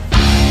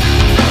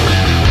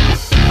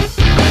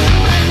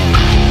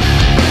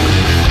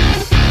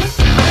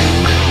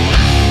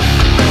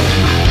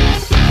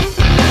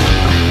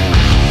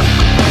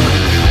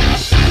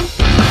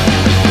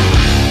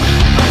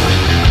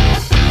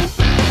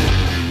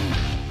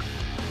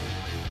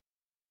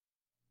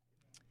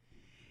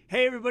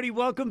Hey, everybody,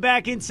 welcome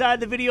back inside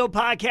the video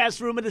podcast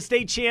room of the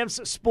State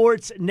Champs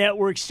Sports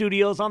Network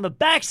studios on the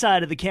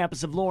backside of the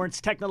campus of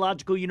Lawrence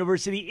Technological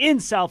University in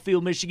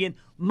Southfield, Michigan.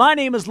 My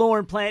name is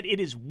Lauren Plant.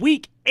 It is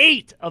week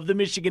 8 of the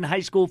Michigan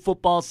high school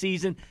football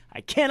season.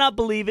 I cannot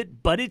believe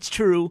it, but it's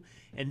true.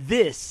 And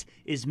this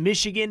is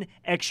Michigan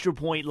Extra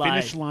Point Live.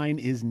 Finish line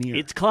is near.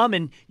 It's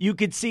coming. You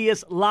could see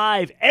us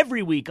live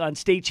every week on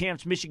State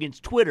Champs Michigan's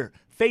Twitter,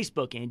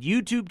 Facebook, and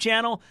YouTube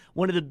channel.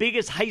 One of the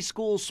biggest high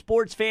school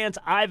sports fans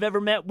I've ever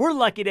met. We're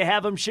lucky to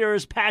have him share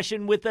his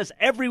passion with us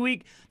every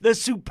week. The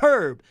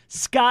superb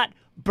Scott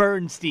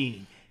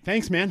Bernstein.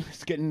 Thanks, man.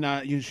 It's getting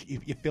you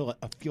feel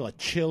a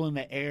chill in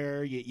the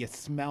air. You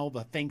smell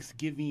the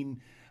Thanksgiving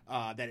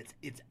that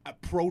it's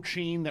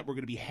approaching. That we're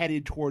going to be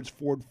headed towards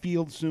Ford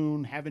Field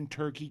soon, having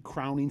turkey,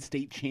 crowning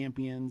state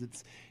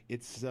champions.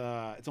 It's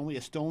only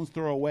a stone's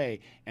throw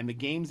away, and the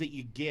games that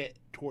you get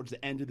towards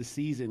the end of the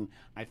season,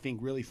 I think,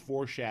 really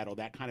foreshadow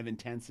that kind of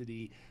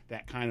intensity,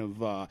 that kind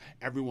of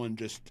everyone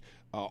just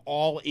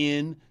all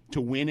in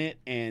to win it,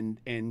 and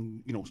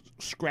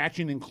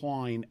scratching and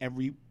clawing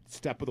every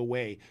step of the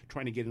way,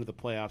 trying to get into the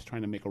playoffs,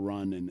 trying to make a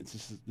run, and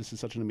this is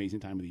such an amazing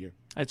time of the year.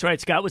 That's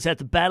right. Scott was at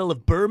the Battle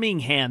of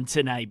Birmingham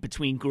tonight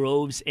between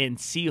Groves and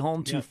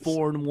Seaholm, two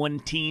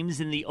 4-1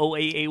 teams in the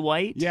OAA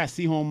White. Yeah,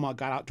 Seaholm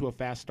got out to a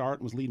fast start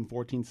and was leading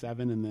 14-7,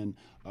 and then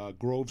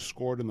Groves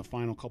scored in the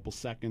final couple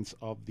seconds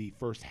of the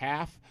first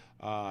half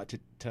to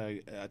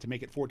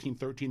make it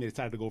 14-13. They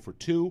decided to go for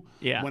 2.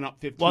 Yeah. Went up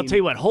 15. Well, I'll tell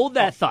you what. Hold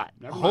that thought.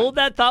 Hold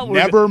that thought.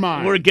 Never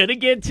mind. We're going to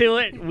get to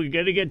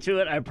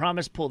it. I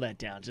promise. Pull that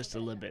down just a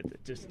little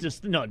bit.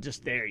 Just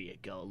there you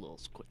go. A little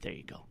squirt. There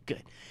you go.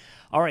 Good.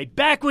 All right,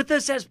 back with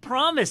us as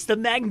promised, the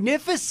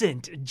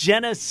magnificent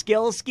Jenna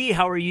Skelski.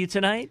 How are you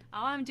tonight?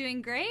 Oh, I'm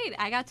doing great.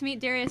 I got to meet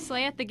Darius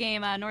Slay at the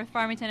game, North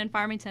Farmington and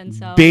Farmington.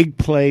 So big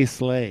play,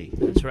 Slay.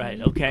 That's right.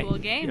 Okay. Cool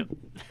game.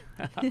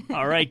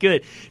 All right,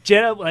 good.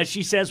 Jenna, as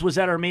she says, was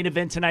at our main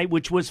event tonight,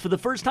 which was for the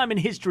first time in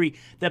history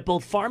that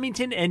both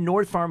Farmington and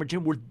North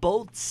Farmington were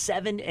both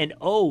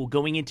 7-0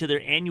 going into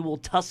their annual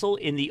tussle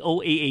in the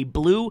OAA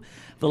Blue.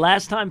 The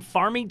last time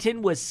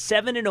Farmington was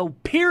 7-0,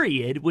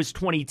 period, was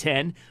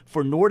 2010.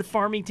 For North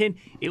Farmington,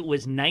 it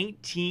was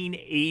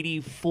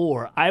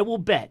 1984. I will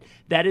bet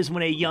that is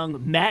when a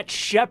young Matt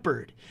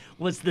Shepard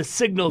was the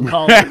signal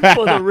caller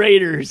for the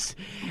Raiders.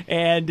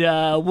 And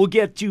we'll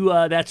get to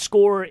that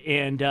score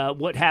and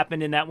what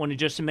happened in that one in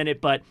just a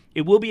minute. But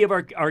it will be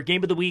our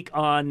game of the week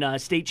on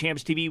State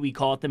Champs TV. We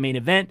call it the main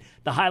event.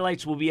 The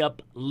highlights will be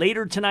up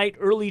later tonight,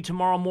 early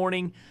tomorrow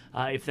morning,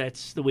 if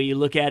that's the way you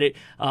look at it.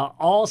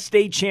 All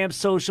State Champs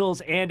socials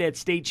and at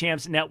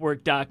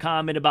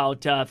statechampsnetwork.com. In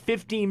about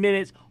 15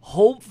 minutes,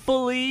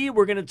 hopefully,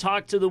 we're going to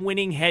talk to the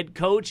winning head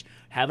coach,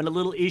 having a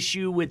little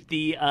issue with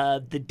the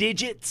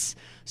digits.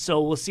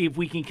 So we'll see if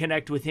we can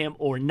connect with him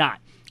or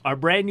not. Our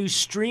brand new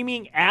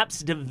streaming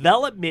apps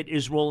development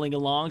is rolling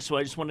along, so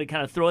I just wanted to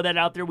kind of throw that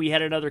out there. We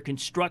had another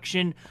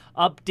construction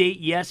update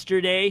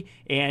yesterday,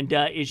 and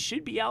it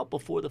should be out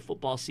before the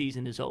football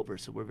season is over,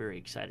 so we're very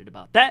excited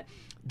about that.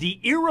 The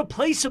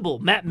irreplaceable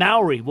Matt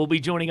Mowry will be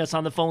joining us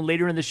on the phone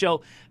later in the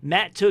show.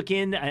 Matt took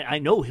in, I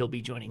know he'll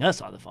be joining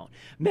us on the phone.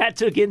 Matt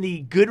took in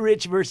the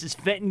Goodrich versus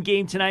Fenton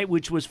game tonight,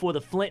 which was for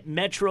the Flint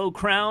Metro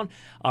Crown.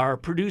 Our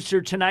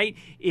producer tonight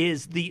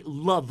is the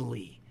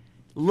lovely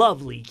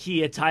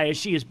Kia Taya.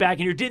 She is back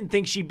in here. Didn't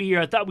think she'd be here.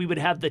 I thought we would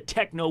have the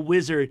techno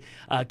wizard,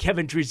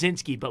 Kevin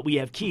Trzynski, but we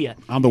have Kia.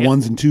 On the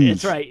ones and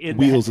twos. That's right.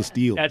 Wheels of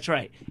steel. That's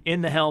right.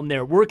 In the helm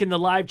there. Working the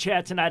live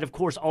chat tonight, of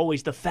course,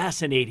 always the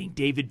fascinating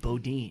David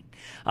Bodine.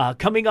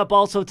 Coming up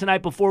also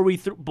tonight before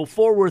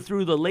we're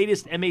through the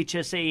latest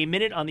MHSAA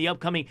Minute on the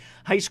upcoming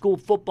high school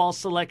football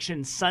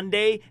selection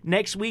Sunday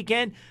next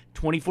weekend.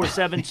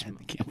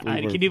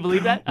 24/7. Can you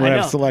believe that? We'll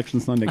have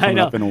Selection Sunday coming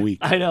up in a week.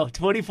 I know.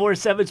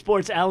 24/7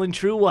 Sports. Alan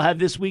True will have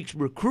this week's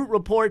recruit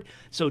report.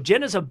 So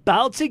Jenna's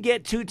about to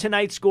get to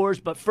tonight's scores,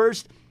 but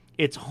first,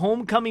 it's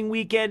homecoming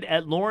weekend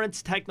at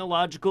Lawrence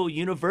Technological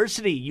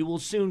University. You will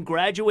soon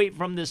graduate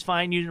from this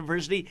fine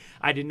university.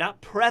 I did not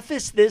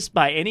preface this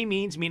by any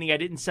means, meaning I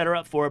didn't set her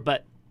up for it,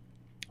 but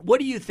what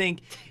do you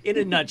think, in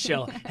a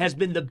nutshell, has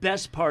been the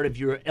best part of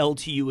your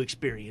LTU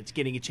experience,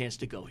 getting a chance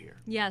to go here?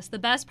 Yes, the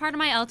best part of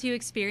my LTU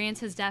experience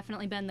has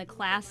definitely been the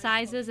class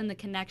sizes and the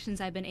connections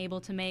I've been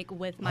able to make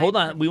with my... Hold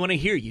on. We want to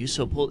hear you.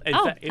 So pull.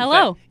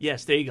 Hello.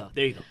 Yes, there you go.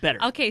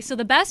 Better. Okay, so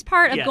the best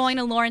part of going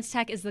to Lawrence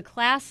Tech is the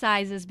class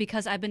sizes,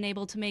 because I've been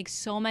able to make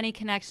so many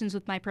connections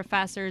with my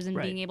professors and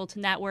being able to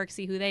network,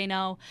 see who they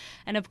know.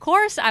 And, of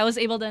course, I was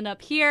able to end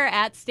up here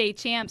at State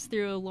Champs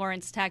through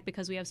Lawrence Tech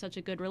because we have such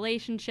a good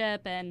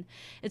relationship, and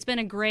it's been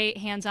a great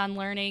hands-on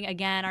learning.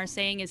 Again, our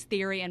saying is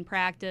theory and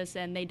practice,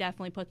 and they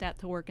definitely put that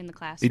to work in the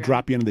classroom. They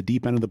drop you into the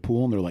deep end of the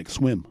pool, and they're like,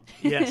 swim.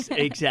 Yes,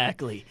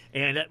 exactly.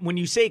 And when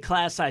you say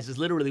class sizes,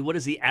 literally, what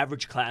is the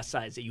average class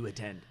size that you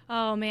attend?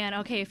 Oh, man.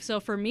 Okay,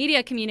 so for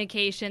media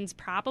communications,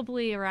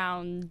 probably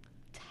around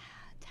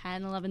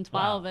 10, 11,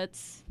 12. Wow.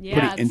 It's Pretty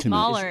it's intimate.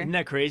 smaller. Isn't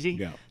that crazy?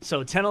 Yeah.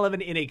 So 10,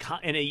 11 in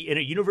a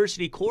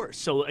university course.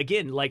 So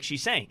again, like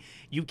she's saying,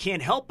 you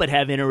can't help but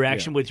have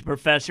interaction with your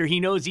professor. He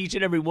knows each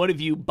and every one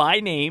of you by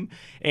name,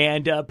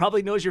 and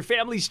probably knows your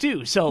families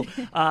too. So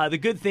the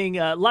good thing,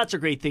 lots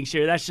of great things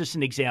here. That's just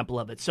an example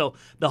of it. So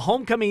the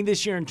homecoming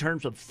this year in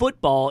terms of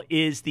football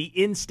is the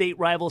in-state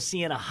rival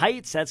Siena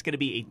Heights. That's going to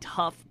be a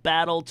tough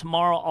battle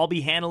tomorrow. I'll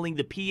be handling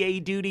the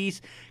PA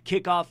duties.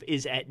 Kickoff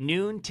is at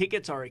noon.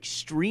 Tickets are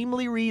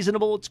extremely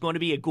reasonable. It's going to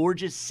be a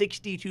gorgeous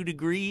 62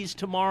 degrees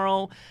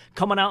tomorrow.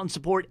 Come on out and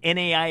support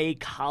NAIA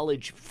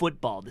college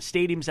football. The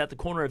stadium's at the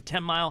corner of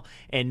 10 Mile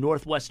and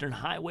Northwestern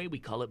Highway. We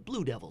call it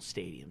Blue Devil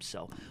Stadium.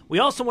 So we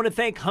also want to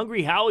thank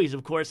Hungry Howie's,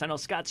 of course. I know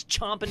Scott's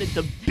chomping at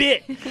the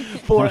bit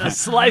for a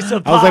slice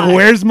of pie. I was like,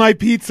 where's my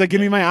pizza?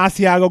 Give me my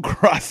Asiago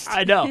crust.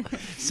 I know.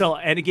 So,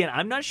 and again,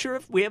 I'm not sure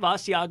if we have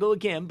Asiago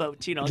again,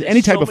 but,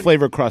 any type of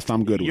flavor crust,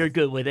 I'm good with. You're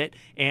good with it.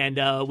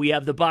 And we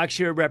have the box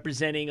here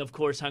representing, of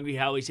course, Hungry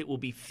Howie's. It will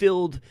be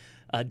filled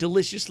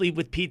deliciously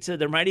with pizza.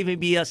 There might even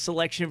be a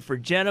selection for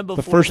Jenna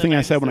before. The first thing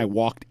I said when I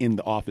walked in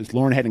the office,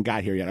 Lauren hadn't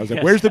got here yet. I was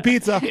like, where's the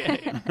pizza?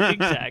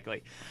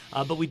 Exactly.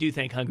 But we do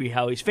thank Hungry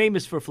Howie's,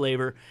 famous for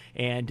flavor.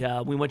 And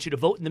we want you to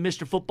vote in the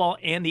Mr. Football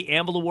and the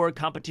Anvil Award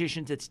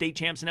competitions at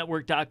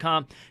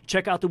StateChampsNetwork.com.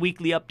 Check out the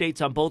weekly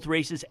updates on both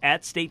races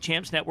at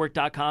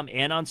StateChampsNetwork.com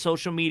and on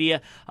social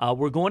media.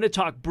 We're going to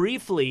talk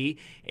briefly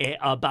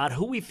about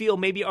who we feel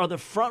maybe are the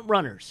front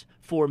runners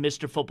for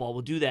Mr. Football.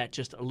 We'll do that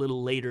just a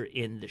little later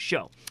in the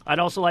show. I'd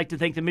also like to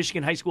thank the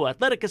Michigan High School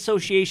Athletic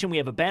Association. We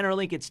have a banner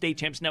link at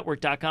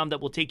StateChampsNetwork.com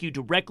that will take you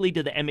directly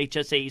to the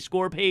MHSAA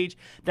score page.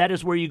 That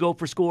is where you go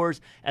for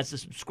scores. As a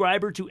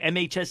subscriber to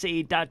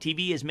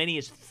MHSAA.tv, as many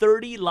as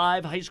 30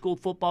 live high school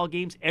football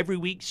games every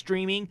week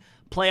streaming.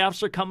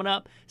 Playoffs are coming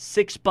up.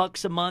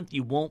 $6 a month.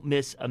 You won't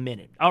miss a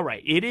minute. All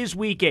right, it is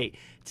week 8.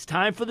 It's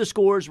time for the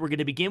scores. We're going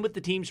to begin with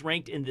the teams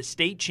ranked in the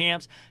state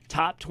champs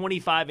top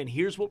 25. And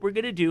here's what we're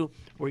going to do.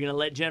 We're going to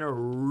let Jenna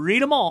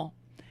read them all,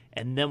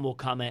 and then we'll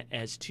comment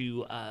as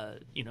to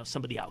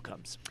some of the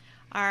outcomes.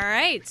 All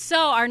right. So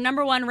our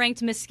number 1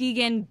 ranked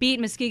Muskegon beat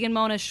Muskegon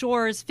Mona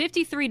Shores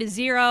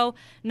 53-0.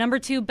 Number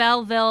 2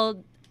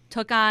 Belleville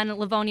took on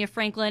Livonia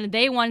Franklin.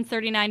 They won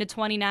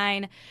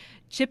 39-29.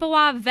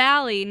 Chippewa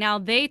Valley, now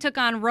they took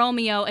on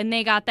Romeo, and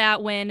they got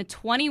that win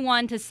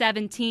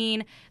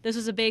 21-17. This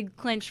was a big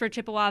clinch for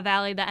Chippewa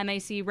Valley, the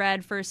MAC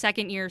Red, for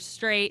second year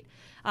straight.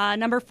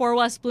 Number 4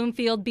 West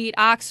Bloomfield beat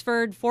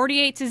Oxford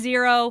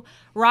 48-0.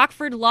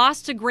 Rockford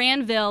lost to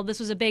Granville.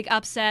 This was a big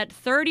upset,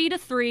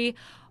 30-3.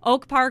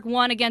 Oak Park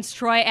won against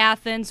Troy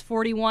Athens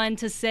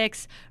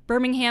 41-6.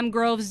 Birmingham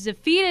Groves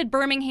defeated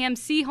Birmingham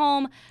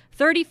Seaholm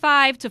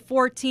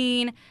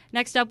 35-14.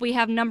 Next up, we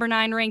have number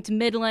 9 ranked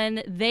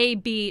Midland. They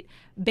beat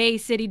Bay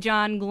City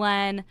John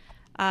Glenn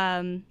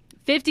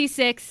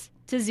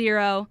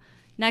 56-0.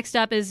 Next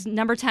up is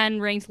number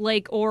 10 ranked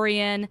Lake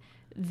Orion.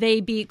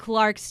 They beat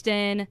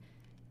Clarkston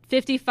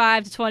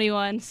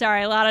 55-21.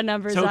 Sorry, a lot of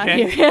numbers on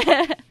here.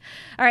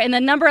 All right, and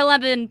then number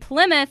 11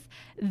 Plymouth.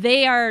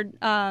 They are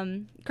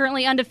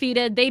currently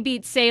undefeated. They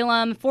beat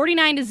Salem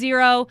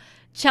 49-0.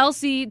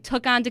 Chelsea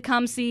took on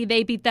Tecumseh.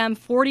 They beat them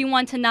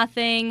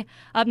 41-0.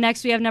 Up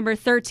next, we have number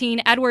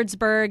 13,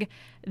 Edwardsburg.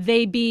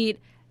 They beat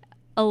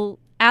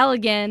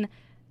Allegan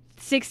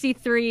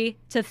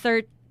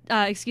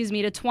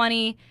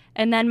 63-20.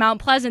 And then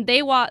Mount Pleasant,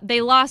 they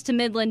lost to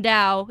Midland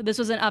Dow. This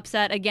was an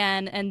upset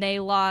again, and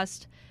they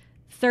lost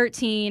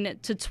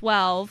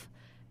 13-12.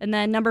 And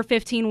then number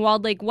 15,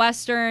 Walled Lake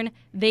Western.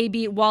 They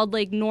beat Walled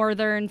Lake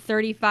Northern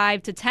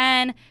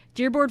 35-10.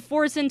 Dearborn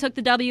Forson took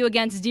the W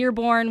against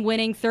Dearborn,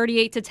 winning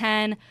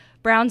 38-10.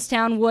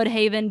 Brownstown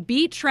Woodhaven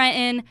beat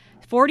Trenton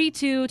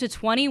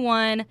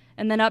 42-21.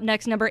 And then up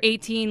next, number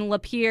 18,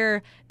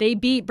 Lapeer. They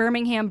beat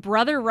Birmingham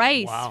Brother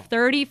Rice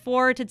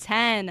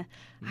 34-10.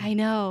 I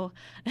know.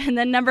 And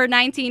then number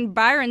 19,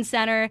 Byron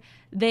Center.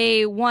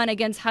 They won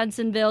against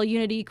Hudsonville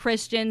Unity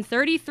Christian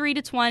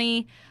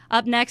 33-20.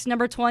 Up next,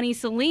 number 20,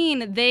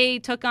 Saline. They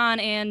took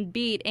on and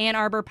beat Ann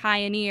Arbor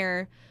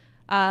Pioneer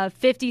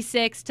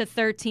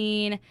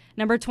 56-13.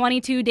 Number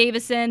 22,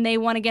 Davison. They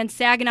won against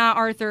Saginaw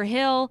Arthur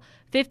Hill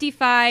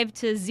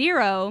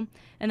 55-0.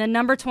 And then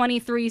number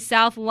 23,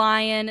 South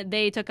Lyon.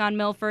 They took on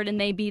Milford and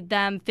they beat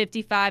them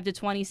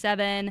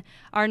 55-27.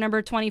 Our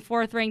number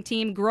 24th ranked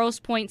team,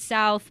 Grosse Pointe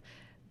South,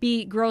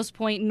 beat Grosse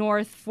Pointe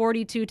North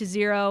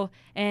 42-0.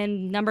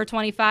 And number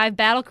 25,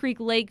 Battle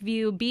Creek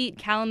Lakeview beat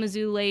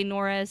Kalamazoo Lay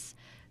Norris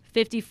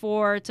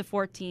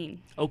 54-14.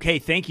 Okay,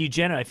 thank you,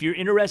 Jenna. If you're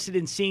interested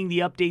in seeing the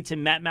updates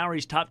in Matt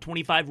Mowry's top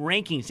 25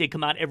 rankings, they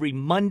come out every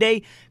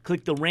Monday.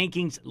 Click the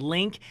rankings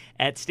link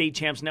at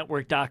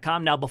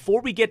StateChampsNetwork.com. Now,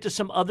 before we get to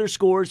some other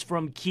scores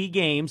from key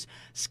games,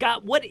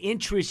 Scott, what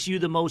interests you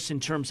the most in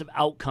terms of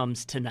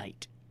outcomes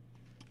tonight?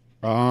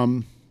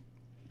 I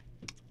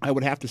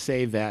would have to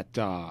say that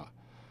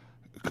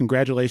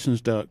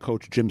congratulations to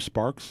Coach Jim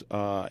Sparks.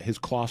 His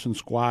Clawson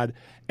squad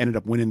ended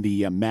up winning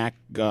the MAC,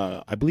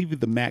 I believe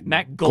the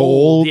MAC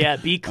Gold. Yeah,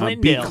 beat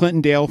Clintondale. Beat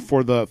Clintondale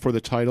for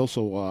the title.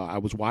 So I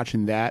was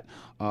watching that.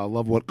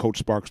 Love what Coach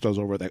Sparks does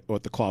over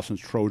with the Clawson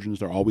Trojans.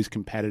 They're always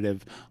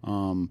competitive.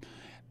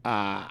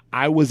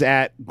 I was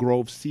at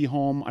Groves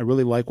Seaholm. I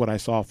really like what I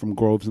saw from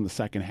Groves in the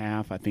second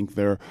half. I think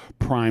they're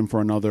primed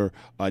for another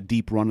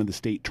deep run in the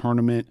state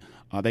tournament.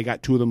 They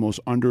got two of the most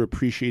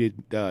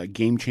underappreciated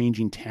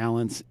game-changing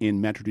talents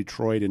in Metro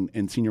Detroit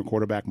and senior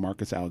quarterback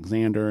Marcus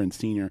Alexander and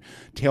senior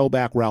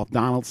tailback Ralph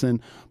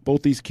Donaldson.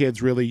 Both these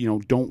kids really,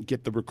 don't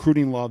get the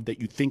recruiting love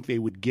that you think they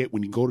would get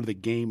when you go to the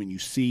game and you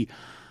see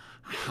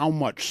how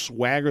much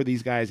swagger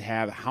these guys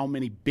have, how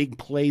many big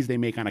plays they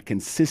make on a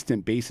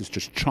consistent basis,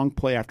 just chunk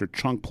play after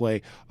chunk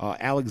play.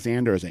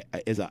 Alexander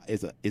is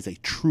a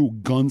true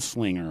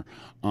gunslinger.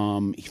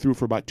 He threw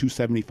for about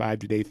 275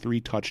 today,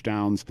 3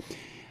 touchdowns.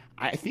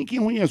 I think he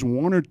only has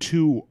 1 or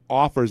 2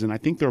 offers, and I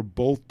think they're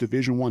both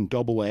Division I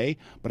AA.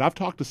 But I've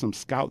talked to some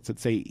scouts that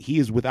say he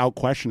is without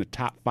question a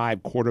top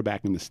 5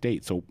 quarterback in the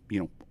state. So,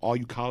 all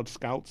you college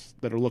scouts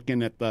that are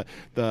looking at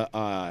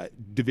the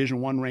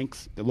Division I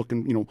ranks, they're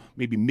looking,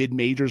 maybe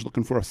mid-majors,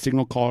 looking for a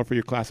signal caller for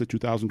your class of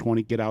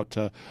 2020, get out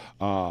to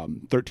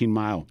 13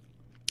 Mile.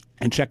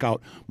 And check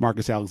out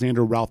Marcus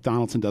Alexander. Ralph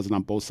Donaldson does it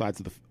on both sides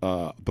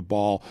of the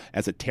ball.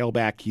 As a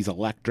tailback, he's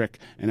electric,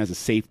 and as a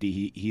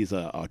safety, he's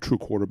a true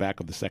quarterback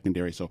of the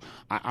secondary. So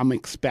I'm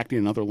expecting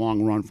another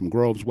long run from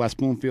Groves. West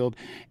Bloomfield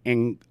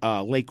and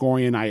Lake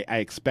Orion, I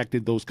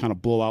expected those kind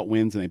of blowout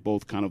wins, and they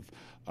both kind of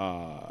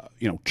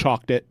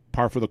chalked it,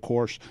 par for the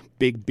course.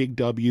 Big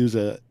W's.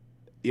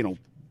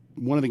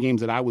 One of the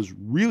games that I was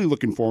really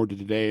looking forward to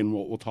today, and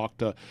we'll talk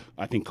to,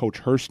 I think,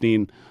 Coach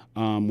Herstein,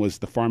 was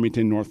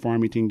the North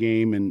Farmington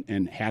game,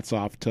 and hats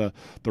off to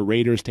the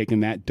Raiders taking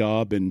that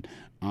dub and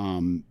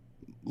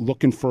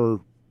looking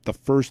for the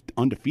first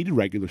undefeated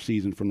regular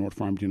season for North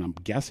Farmington. I'm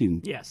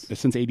guessing, yes,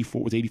 since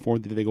 84 was 84.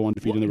 Did they go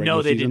undefeated in the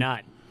regular season? No, they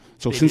did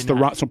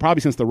not. So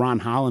probably since the Ron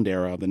Holland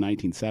era of the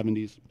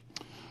 1970s.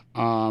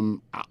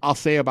 I'll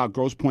say about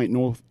Grosse Pointe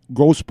North,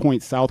 Grosse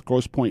Pointe South,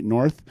 Grosse Pointe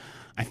North.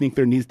 I think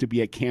there needs to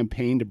be a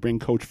campaign to bring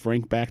Coach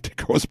Frank back to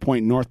Grosse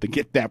Pointe North to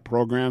get that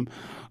program,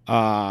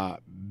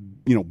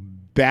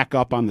 back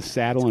up on the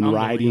saddle and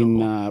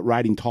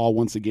riding tall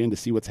once again to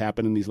see what's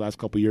happened in these last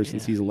couple of years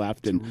since he's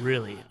left. And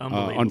really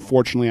unbelievable.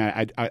 Unfortunately,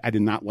 I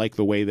did not like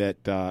the way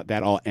that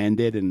that all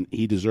ended, and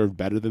he deserved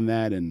better than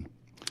that. And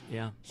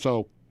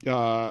so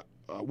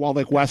Walled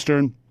Lake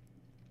Western,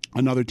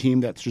 another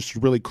team that's just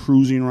really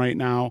cruising right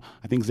now.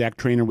 I think Zach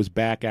Trainer was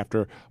back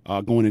after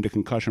going into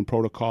concussion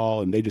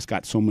protocol, and they just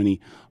got so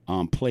many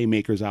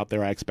playmakers out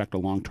there. I expect a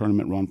long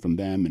tournament run from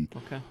them. And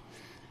okay.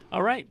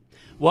 All right.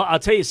 Well, I'll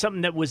tell you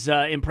something that was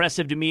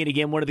impressive to me, and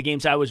again, one of the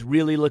games I was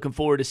really looking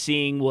forward to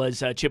seeing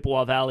was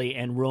Chippewa Valley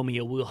and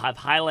Romeo. We'll have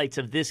highlights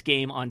of this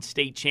game on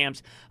State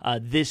Champs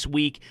this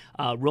week.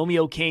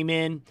 Romeo came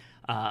in.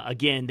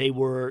 Again, they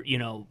were,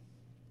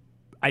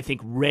 I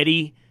think,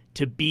 ready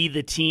to be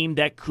the team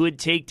that could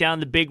take down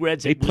the Big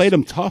Reds. They played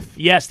them tough.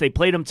 Yes, they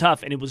played them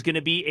tough, and it was going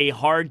to be a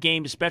hard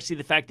game, especially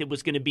the fact that it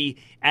was going to be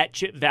at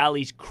Chip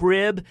Valley's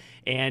crib.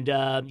 And,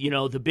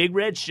 the Big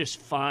Reds just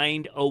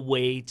find a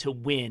way to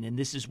win, and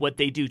this is what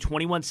they do.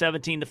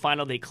 21-17, the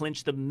final. They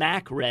clinched the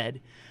MAC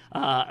Red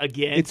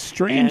again. It's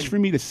strange for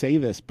me to say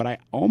this, but I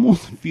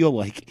almost feel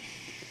like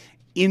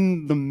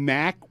in the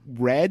MAC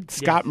Red,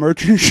 Scott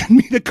Merchant should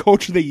be the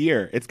coach of the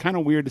year. It's kind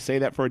of weird to say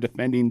that for a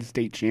defending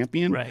state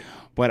champion, right?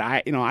 But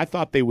I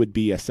thought they would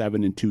be a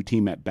 7-2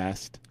 team at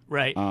best,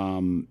 right?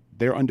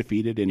 They're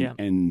undefeated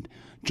and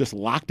just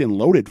locked and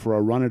loaded for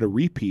a run at a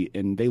repeat,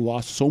 and they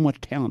lost so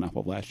much talent off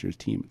of last year's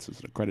team. It's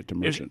a credit to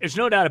Merchant. There's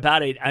no doubt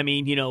about it. I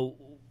mean,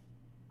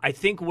 I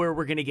think where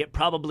we're going to get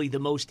probably the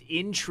most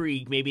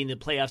intrigue maybe in the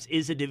playoffs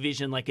is a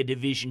division like a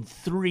Division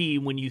III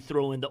when you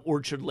throw in the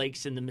Orchard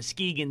Lakes and the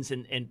Muskegans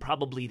and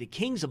probably the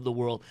Kings of the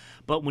world.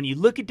 But when you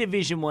look at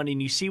Division I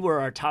and you see where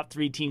our top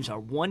 3 teams are,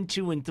 1,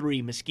 2, and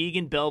 3,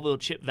 Muskegon, Belleville,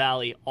 Chip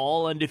Valley,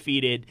 all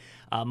undefeated,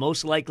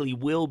 most likely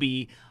will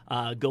be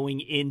going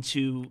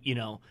into,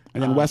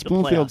 and then West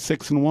Bloomfield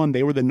 6-1.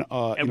 They were the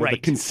the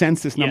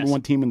consensus number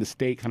 1 team in the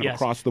state, kind of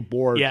across the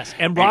board. Yes,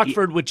 and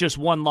Rockford with just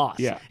 1 loss.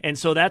 Yeah, and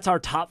so that's our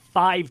top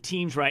 5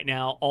 teams right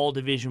now, all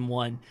Division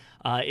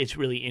I. It's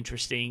really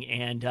interesting,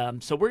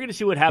 and so we're going to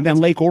see what happens. And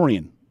then Lake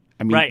Orion.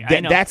 I mean,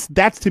 right,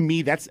 that's to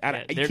me. That's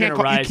you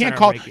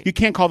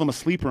can't call them a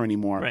sleeper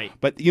anymore. Right.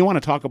 But you want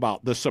to talk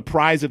about the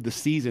surprise of the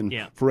season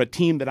for a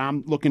team that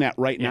I'm looking at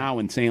right now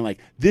and saying like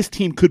this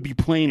team could be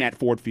playing at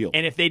Ford Field.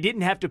 And if they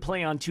didn't have to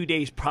play on 2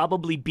 days,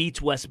 probably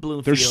beats West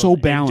Bloomfield. They're so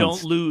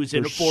balanced. Don't lose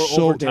in 4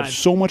 overtime. They have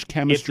so much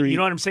chemistry. You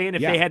know what I'm saying?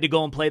 If they had to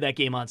go and play that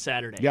game on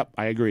Saturday. Yep,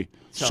 I agree.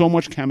 So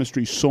much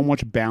chemistry, so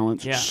much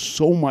balance,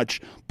 so much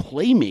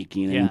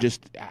playmaking, and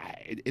just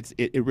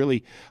it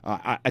really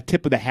a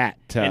tip of the hat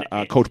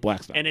to Coach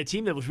Blackstock. And a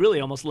team that was really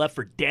almost left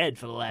for dead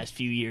for the last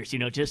few years.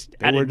 Just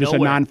they were just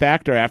nowhere. A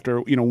non-factor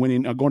after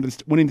winning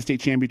the state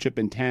championship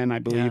in 10, I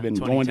believe, and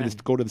going to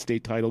go to the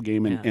state title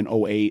game in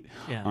 08.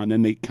 Yeah. And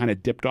then they kind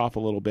of dipped off a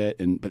little bit,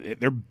 but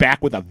they're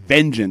back with a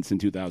vengeance in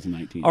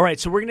 2019. All right,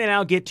 so we're going to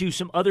now get to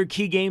some other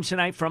key games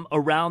tonight from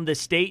around the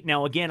state.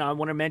 Now, again, I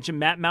want to mention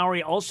Matt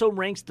Mowry also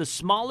ranks the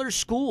smaller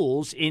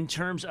schools in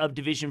terms of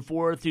Division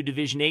 4 through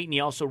Division 8, and he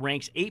also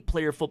ranks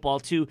 8-player football,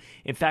 too.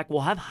 In fact,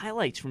 we'll have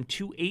highlights from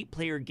 2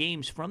 8-player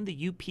games from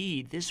the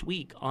UP this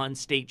week on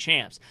State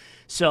Champs.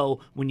 So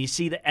when you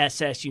see the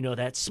SS,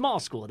 that's small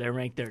school. They're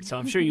ranked third, so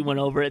I'm sure you went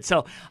over it.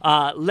 So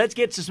let's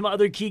get to some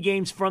other key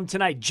games from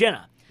tonight.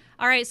 Jenna.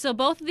 All right, so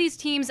both of these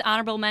teams,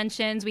 honorable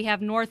mentions. We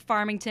have North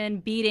Farmington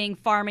beating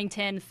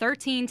Farmington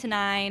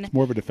 13-9. It's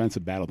more of a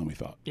defensive battle than we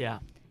thought. Yeah.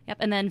 Yep,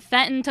 and then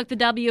Fenton took the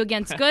W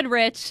against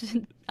Goodrich,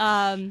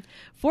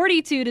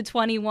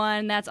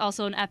 42-21. That's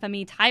also an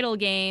FME title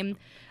game.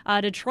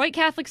 Detroit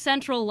Catholic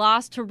Central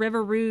lost to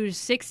River Rouge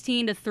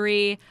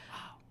 16-3.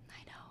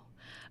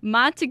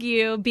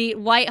 Montague beat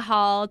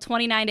Whitehall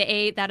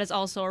 29-8. That is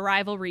also a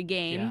rivalry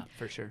game. Yeah,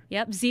 for sure.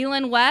 Yep.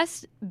 Zeeland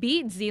West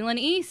beat Zeeland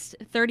East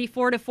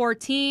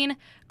 34-14.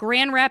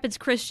 Grand Rapids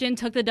Christian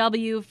took the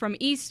W from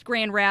East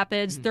Grand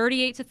Rapids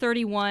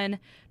 38-31.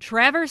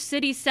 Traverse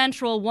City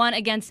Central won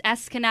against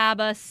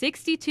Escanaba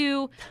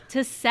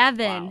 62-7.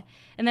 Wow.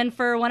 And then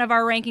for one of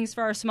our rankings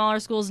for our smaller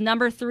schools,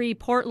 number 3,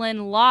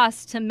 Portland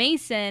lost to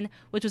Mason,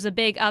 which was a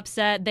big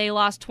upset. They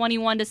lost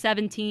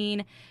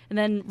 21-17. And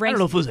then I don't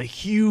know if it was a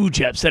huge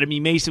upset. I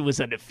mean, Mason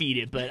was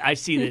undefeated, but I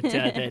see that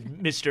that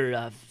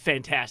Mr.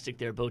 Fantastic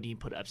there, Bodine,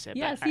 put upset.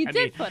 Yes, but he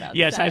did put upset.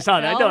 Yes, I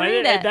saw that. I'll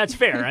read it. That's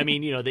fair. I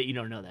mean, that you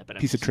don't know that, but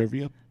piece of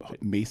trivia: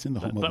 Mason, the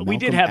home of but Malcolm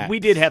we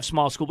did have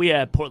small school. We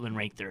had Portland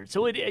ranked third,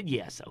 so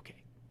yes, okay.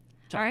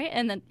 All right,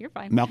 and then you're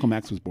fine. Malcolm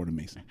X was born in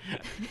Mason.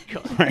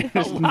 Right.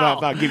 Oh, wow.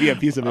 I'll give you a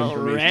piece of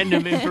information.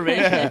 Random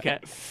information. Okay.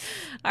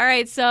 All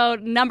right, so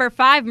number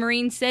 5,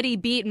 Marine City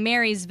beat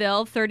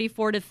Marysville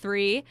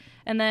 34-3.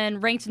 And then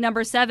ranked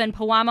number 7,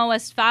 Pewamo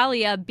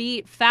Westphalia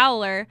beat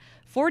Fowler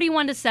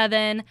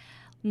 41-7.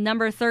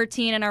 Number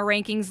 13 in our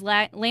rankings,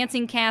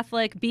 Lansing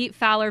Catholic beat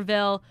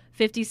Fowlerville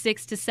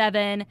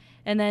 56-7.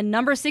 And then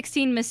number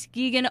 16,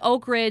 Muskegon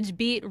Oak Ridge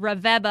beat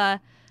Ravenna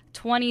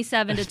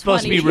 27-20. It's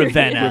supposed to be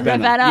Ravenna.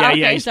 Ravenna. Yeah, okay,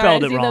 yeah, you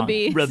spelled it wrong.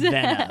 The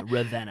Ravenna.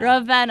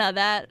 Ravenna.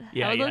 That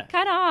Yeah, I was yeah.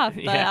 kind of off,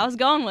 but Yeah. I was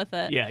going with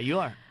it. Yeah, you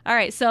are. All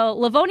right, so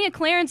Livonia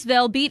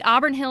Clarenceville beat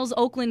Auburn Hills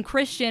Oakland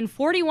Christian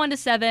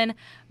 41-7.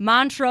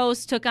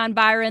 Montrose took on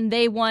Byron.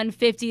 They won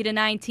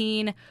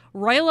 50-19.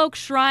 Royal Oak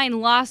Shrine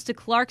lost to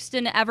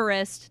Clarkston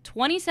Everest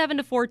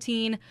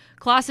 27-14.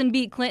 Clawson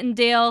beat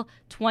Clintondale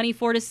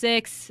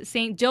 24-6.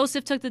 St.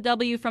 Joseph took the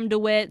W from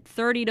DeWitt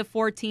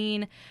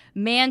 30-14.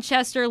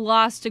 Manchester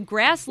lost to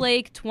Grass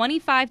Lake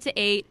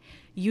 25-8.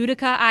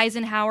 Utica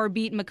Eisenhower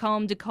beat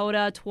Macomb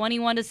Dakota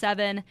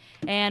 21-7,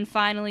 and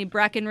finally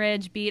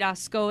Breckenridge beat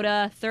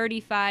Oscoda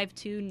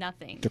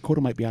 35-0.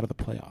 Dakota might be out of the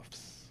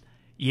playoffs.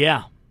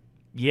 Yeah.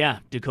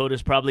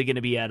 Dakota's probably going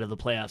to be out of the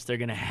playoffs. They're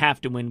going to have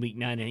to win Week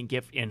 9 and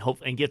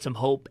get some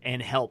hope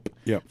and help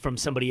from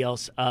somebody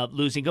else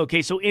losing.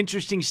 Okay, so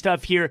interesting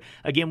stuff here.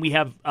 Again, we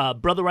have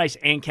Brother Rice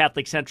and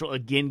Catholic Central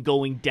again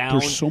going down.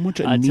 There's so much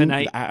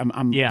tonight.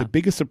 The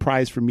biggest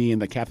surprise for me in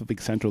the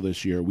Catholic Central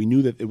this year. We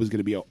knew that it was going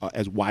to be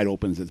as wide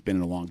open as it's been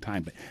in a long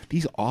time, but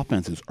these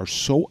offenses are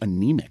so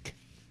anemic.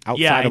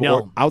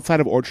 Outside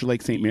of Orchard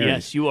Lake St. Mary's.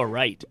 Yes, you are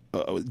right.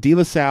 De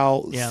La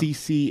Salle,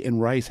 CC,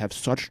 and Rice have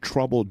such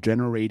trouble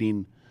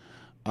generating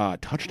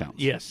touchdowns.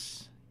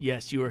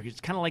 Yes, you are.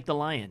 It's kind of like the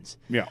Lions.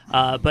 Yeah.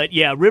 But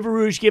River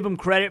Rouge, give them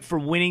credit for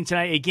winning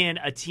tonight. Again,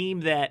 a team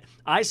that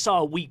I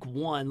saw Week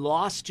 1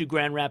 lost to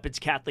Grand Rapids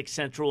Catholic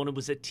Central, and it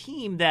was a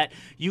team that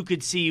you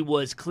could see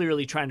was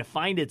clearly trying to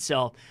find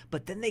itself.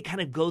 But then they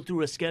kind of go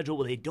through a schedule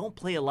where they don't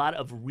play a lot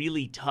of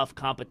really tough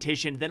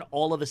competition. Then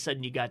all of a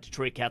sudden you got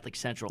Detroit Catholic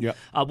Central,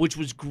 which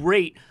was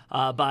great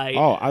by.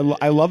 Oh,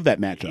 I love that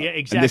matchup. Yeah,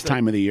 exactly. And this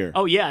time of the year.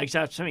 Oh, yeah,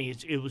 exactly. I mean,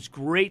 it was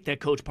great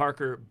that Coach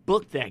Parker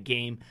booked that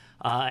game.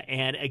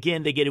 And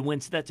again, they get a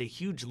win, so that's a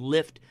huge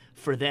lift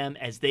for them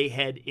as they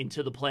head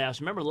into the playoffs.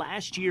 Remember,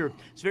 last year,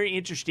 it's very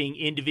interesting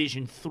in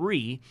Division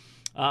 3,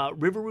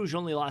 River Rouge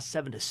only lost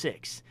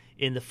 7-6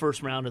 in the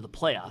first round of the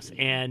playoffs.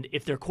 And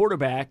if their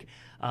quarterback,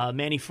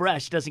 Manny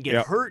Fresh, doesn't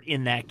get hurt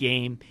in that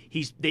game,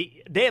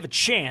 they have a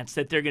chance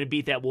that they're going to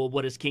beat that. Well,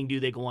 what does King do?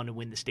 They go on to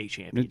win the state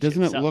championship.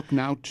 Doesn't it look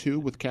now, too,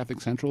 with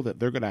Catholic Central,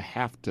 that they're going to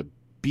have to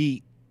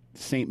beat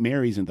St.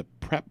 Mary's in the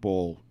Prep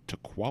Bowl to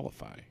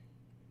qualify?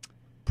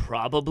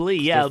 Probably,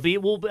 yeah.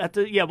 We'll have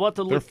to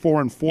look. They're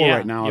 4-4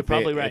 right now. You're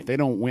probably right. If they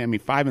don't win,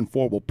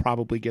 5-4 will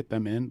probably get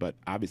them in, but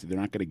obviously they're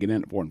not going to get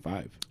in at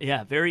 4-5.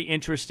 Yeah, very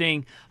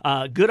interesting.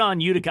 Good on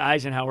Utica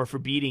Eisenhower for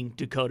beating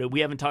Dakota.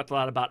 We haven't talked a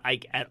lot about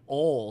Ike at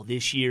all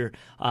this year.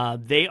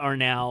 They are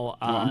now.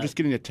 I'm just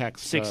getting a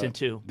text.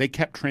 6-2. They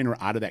kept Trainer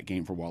out of that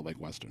game for Walled Lake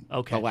Western.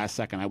 Okay. The last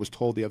second, I was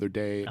told the other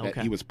day that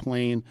he was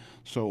playing.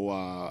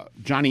 So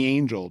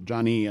Johnny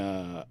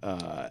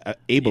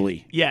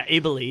Abley. Yeah,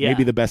 Abley. Yeah,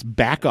 maybe the best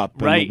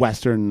backup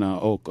in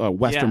the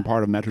western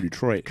part of Metro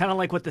Detroit. Kind of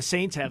like what the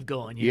Saints have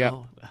going. You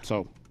know?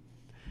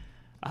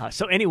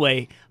 So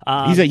anyway,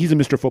 he's a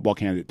Mr. Football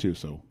candidate too.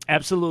 So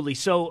absolutely.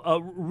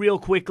 So real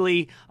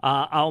quickly,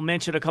 I'll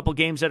mention a couple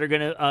games that are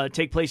going to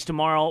take place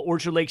tomorrow.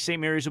 Orchard Lake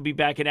St. Mary's will be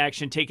back in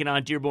action, taking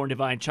on Dearborn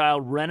Divine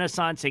Child.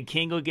 Renaissance and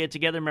King will get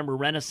together. Remember,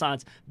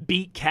 Renaissance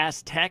beat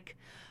Cass Tech.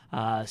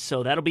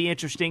 So that'll be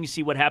interesting to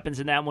see what happens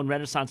in that one.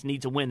 Renaissance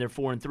needs a win. They're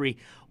 4-3.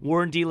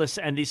 Warren De La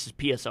Salle, and this is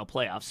PSL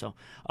playoffs. So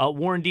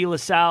Warren De La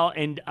Salle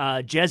and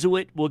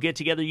Jesuit will get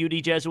together.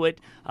 UD Jesuit.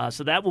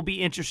 So that will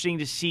be interesting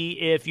to see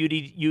if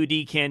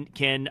UD can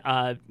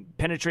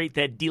penetrate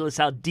that De La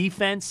Salle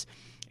defense.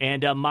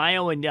 And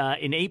Mayo and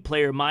an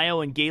 8-player,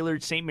 Mayo and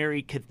Gaylord St.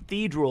 Mary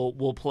Cathedral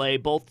will play,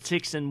 both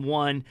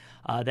 6-1.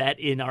 That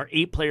in our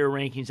 8-player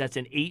rankings, that's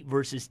an 8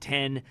 versus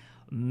 10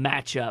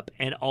 matchup.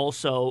 And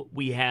also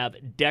we have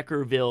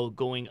Deckerville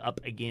going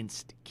up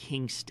against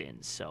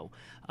Kingston. So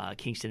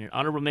Kingston, an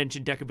honorable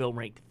mention, Deckerville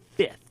ranked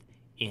 5th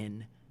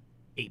in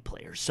 8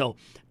 players. So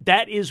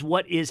that is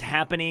what is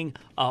happening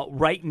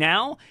right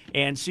now.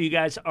 And so you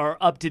guys are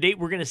up to date.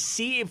 We're going to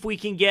see if we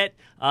can get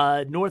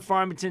North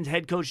Farmington's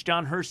head coach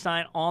John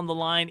Herstein on the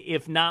line.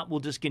 If not,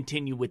 we'll just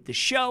continue with the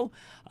show.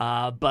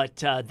 But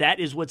that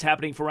is what's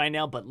happening for right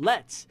now. But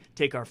let's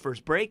take our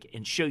first break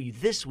and show you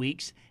this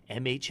week's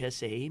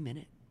MHSAA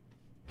Minute.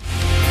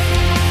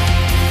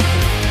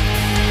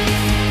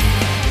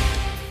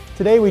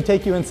 Today we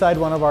take you inside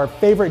one of our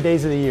favorite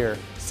days of the year,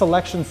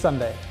 Selection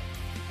Sunday.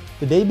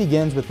 The day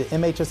begins with the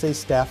MHSA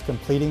staff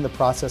completing the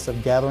process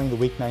of gathering the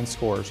Week 9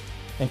 scores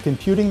and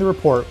computing the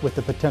report with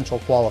the potential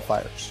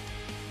qualifiers.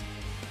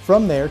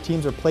 From there,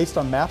 teams are placed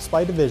on maps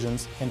by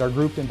divisions and are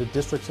grouped into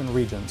districts and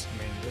regions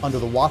under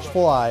the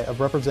watchful eye of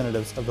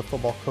representatives of the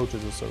Football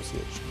Coaches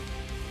Association.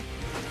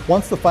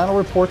 Once the final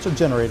reports are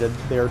generated,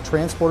 they are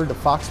transported to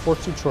Fox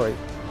Sports Detroit,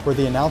 where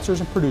the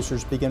announcers and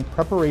producers begin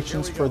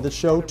preparations for the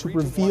show to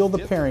reveal the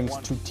pairings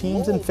to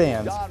teams and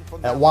fans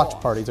at watch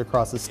parties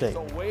across the state.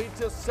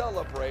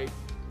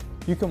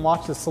 You can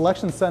watch the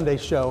Selection Sunday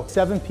show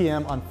 7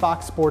 p.m. on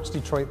Fox Sports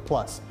Detroit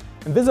Plus,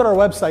 and visit our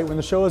website when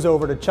the show is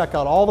over to check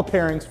out all the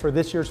pairings for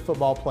this year's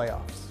football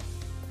playoffs.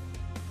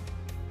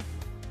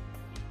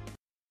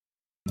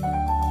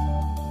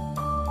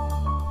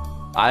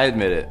 I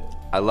admit it.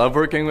 I love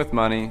working with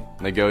money,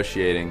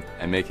 negotiating,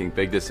 and making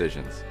big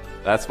decisions.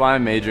 That's why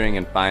I'm majoring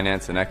in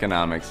finance and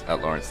economics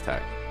at Lawrence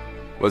Tech.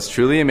 What's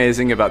truly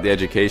amazing about the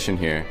education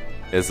here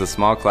is the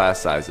small class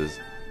sizes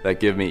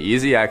that give me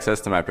easy access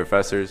to my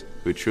professors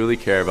who truly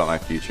care about my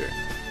future.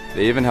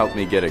 They even helped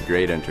me get a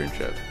great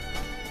internship.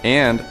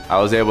 And I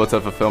was able to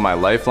fulfill my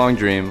lifelong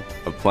dream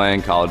of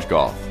playing college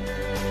golf.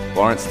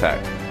 Lawrence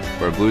Tech,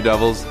 where Blue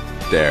Devils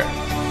dare.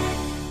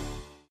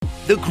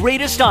 The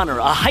greatest honor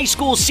a high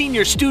school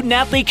senior student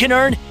athlete can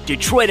earn?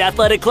 Detroit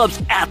Athletic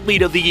Club's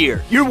Athlete of the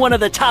Year. You're one of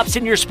the tops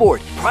in your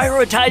sport.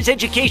 Prioritize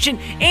education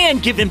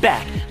and giving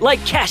back,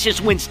 like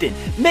Cassius Winston,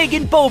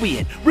 Megan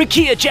Bobian,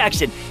 Rakia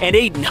Jackson, and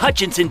Aiden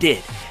Hutchinson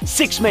did.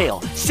 6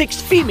 male,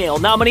 6 female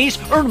nominees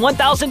earn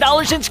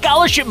 $1,000 in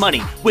scholarship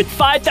money, with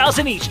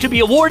 $5,000 each to be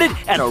awarded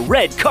at a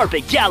red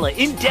carpet gala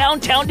in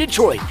downtown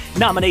Detroit.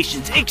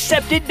 Nominations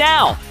accepted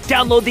now.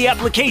 Download the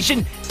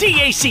application,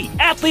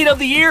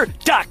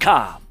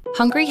 DACAthleteoftheyear.com.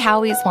 Hungry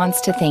Howie's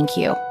wants to thank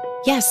you.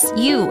 Yes,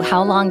 you,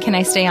 how long can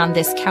I stay on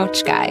this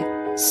couch guy.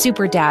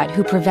 Super Dad,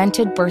 who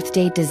prevented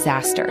birthday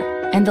disaster.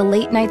 And the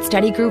late night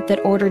study group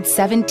that ordered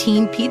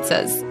 17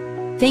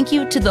 pizzas. Thank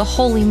you to the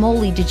Holy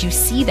Moly Did You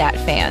See That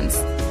fans.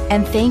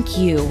 And thank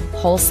you,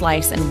 Whole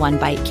Slice and One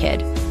Bite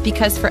Kid.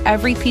 Because for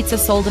every pizza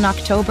sold in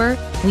October,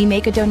 we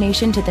make a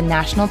donation to the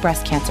National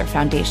Breast Cancer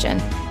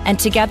Foundation. And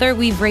together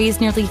we've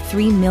raised nearly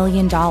 $3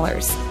 million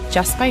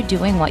just by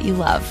doing what you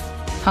love.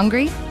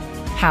 Hungry?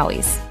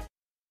 Howie's.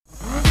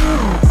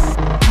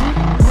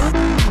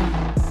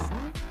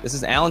 This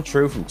is Alan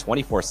True from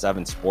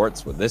 24/7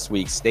 Sports with this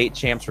week's State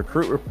Champs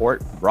Recruit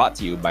Report brought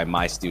to you by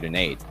My Student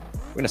Aid.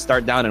 We're going to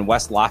start down in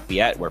West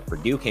Lafayette, where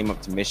Purdue came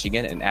up to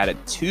Michigan and added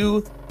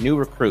 2 new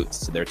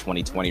recruits to their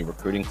 2020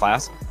 recruiting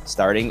class,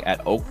 starting at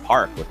Oak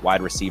Park with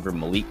wide receiver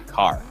Malik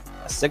Carr,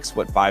 a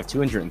 6'5",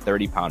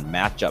 230-pound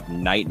matchup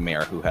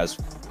nightmare who has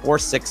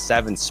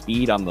 4.67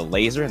 speed on the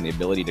laser and the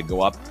ability to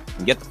go up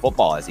and get the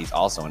football, as he's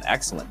also an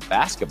excellent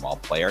basketball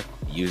player.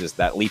 He uses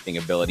that leaping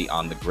ability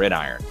on the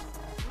gridiron.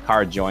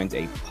 Carr joins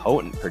a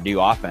potent Purdue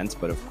offense,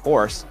 but of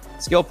course,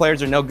 Skill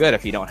players are no good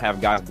if you don't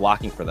have guys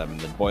blocking for them, and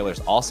the Boilers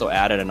also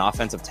added an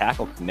offensive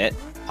tackle commit,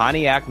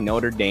 Pontiac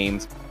Notre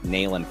Dame's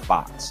Nayland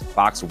Fox.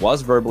 Fox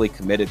was verbally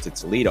committed to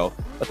Toledo,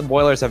 but the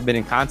Boilers have been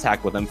in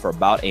contact with him for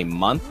about a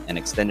month and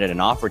extended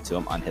an offer to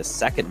him on his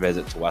second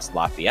visit to West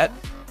Lafayette,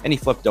 and he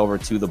flipped over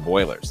to the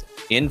Boilers.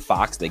 In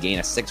Fox, they gain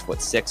a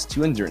 6'6",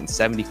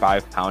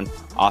 275-pound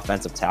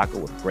offensive tackle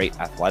with great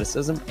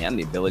athleticism and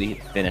the ability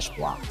to finish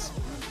blocks.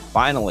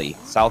 Finally,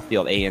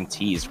 Southfield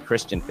A&T's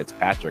Christian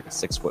Fitzpatrick, a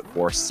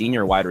 6'4"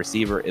 senior wide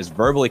receiver, is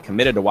verbally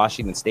committed to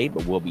Washington State,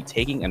 but will be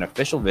taking an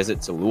official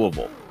visit to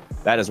Louisville.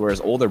 That is where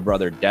his older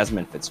brother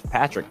Desmond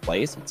Fitzpatrick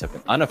plays. He took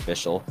an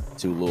unofficial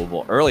to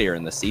Louisville earlier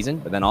in the season,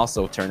 but then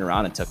also turned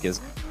around and took his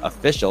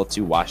official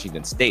to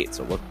Washington State.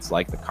 So it looks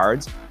like the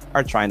Cards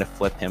are trying to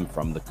flip him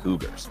from the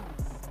Cougars.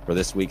 For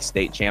this week's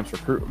State Champs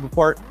Recruit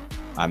Report,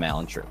 I'm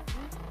Alan True.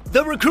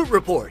 The Recruit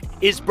Report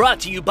is brought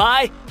to you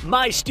by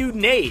My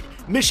Student Aid,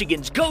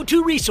 Michigan's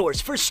go-to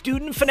resource for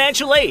student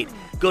financial aid.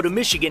 Go to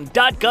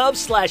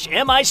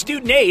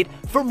michigan.gov/MIStudentAid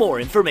for more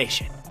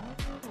information.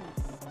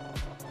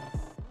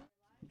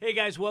 Hey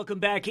guys, welcome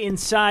back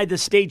inside the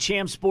State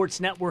Champs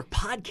Sports Network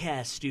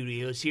podcast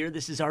studios here.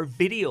 This is our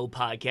video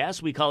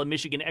podcast. We call it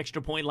Michigan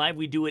Extra Point Live.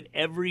 We do it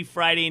every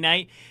Friday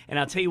night. And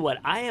I'll tell you what,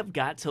 I have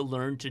got to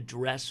learn to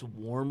dress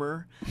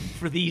warmer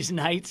for these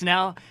nights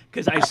now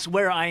because I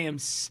swear I am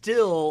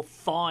still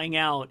thawing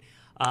out.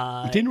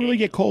 It didn't really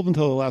get cold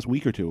until the last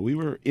week or two. We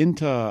were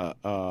into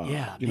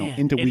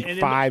into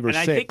week 5 or 6.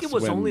 And I think it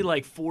was only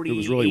like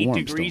 48 really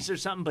degrees or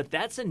something, but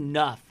that's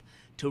enough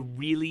to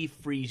really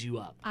freeze you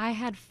up. I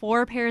had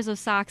 4 pairs of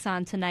socks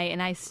on tonight,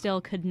 and I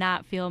still could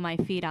not feel my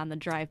feet on the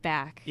drive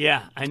back.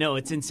 Yeah, I know.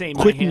 It's insane.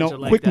 Quick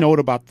note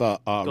about the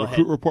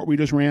recruit report we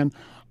just ran.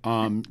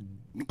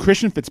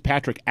 Christian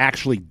Fitzpatrick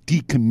actually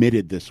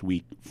decommitted this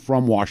week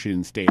from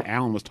Washington State.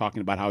 Alan was talking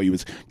about how he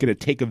was going to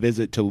take a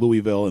visit to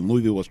Louisville, and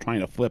Louisville was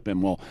trying to flip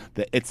him. Well,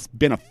 it's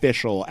been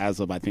official as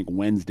of, I think,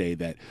 Wednesday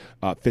that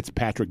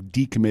Fitzpatrick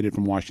decommitted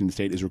from Washington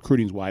State. His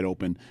recruiting's wide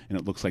open, and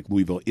it looks like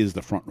Louisville is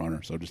the front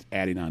runner. So just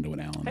adding on to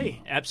what Alan did.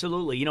 Hey,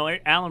 absolutely. You know,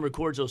 Alan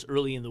records those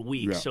early in the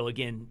week. Yeah. So,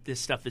 again,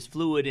 this stuff is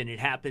fluid, and it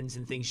happens,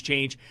 and things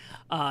change.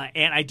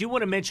 And I do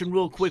want to mention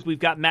real quick, we've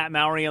got Matt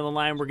Mowry on the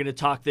line. We're going to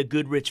talk the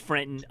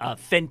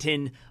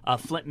Goodrich-Fenton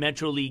Flint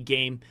Metro League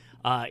game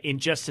in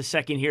just a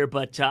second here.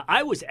 But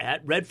I was at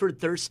Redford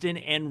Thurston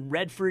and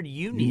Redford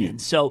Union.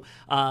 So,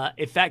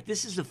 in fact,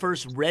 this is the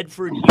first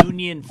Redford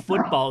Union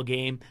football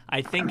game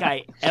I think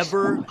I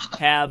ever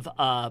have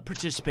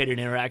participated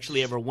in or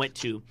actually ever went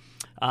to.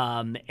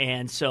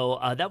 And so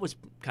that was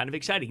kind of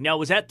exciting. Now, it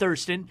was at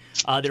Thurston.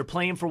 They're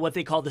playing for what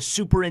they call the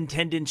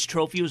Superintendent's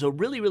Trophy. It was a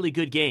really, really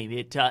good game.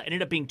 It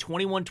ended up being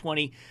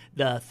 21-20.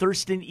 The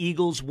Thurston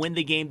Eagles win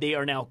the game. They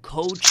are now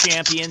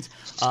co-champions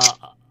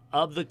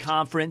of the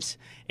conference.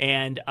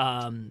 And,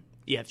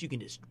 if you can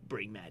just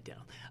bring Matt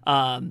down.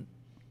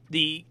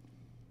 The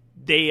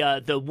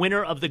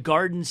winner of the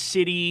Garden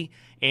City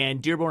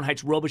and Dearborn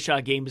Heights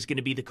Robichaud game is going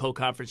to be the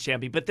co-conference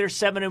champion. But they're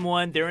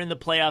 7-1. They're in the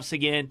playoffs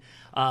again.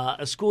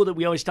 A school that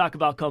we always talk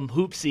about come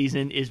hoop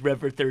season is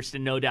Redford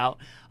Thurston, no doubt.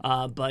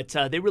 But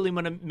they really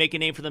want to make a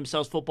name for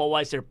themselves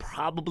football-wise. They're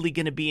probably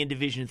going to be in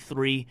Division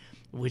III,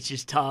 which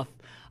is tough.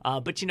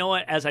 But you know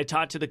what? As I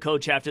talked to the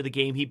coach after the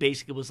game, he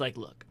basically was like,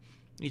 look,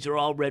 these are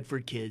all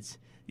Redford kids.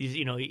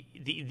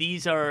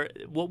 These are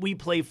what we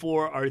play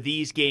for are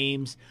these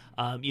games.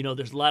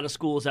 There's a lot of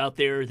schools out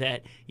there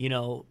that,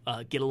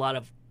 get a lot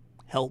of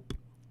help,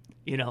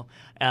 and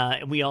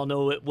we all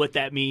know what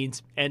that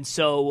means. And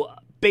so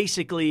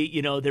basically,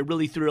 they're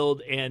really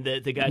thrilled, and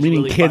the guys meaning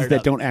are really kids fired that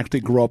up. don't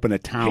actually grow up in a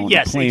town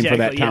yes, playing exactly,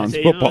 for that town's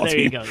football there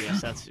team. There you go.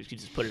 Yes, you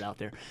just put it out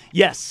there.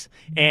 Yes,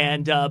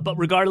 and but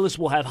regardless,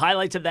 we'll have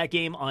highlights of that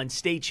game on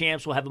State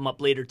Champs. We'll have them up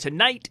later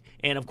tonight,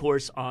 and of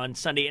course on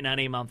Sunday at 9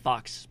 a.m. on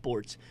Fox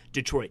Sports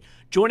Detroit.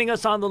 Joining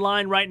us on the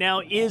line right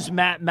now is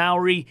Matt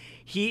Mowry.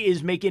 He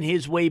is making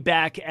his way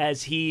back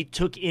as he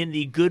took in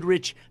the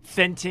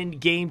Goodrich-Fenton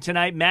game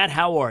tonight. Matt,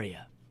 how are you?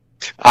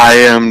 I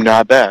am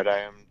not bad. I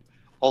am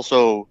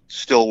also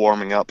still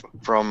warming up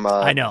from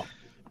I know.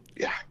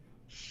 Yeah.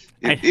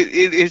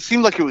 It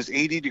seemed like it was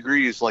 80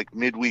 degrees like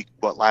midweek,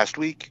 last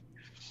week?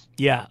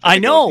 Yeah, I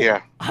know.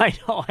 Yeah.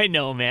 I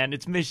know, man.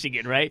 It's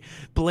Michigan, right?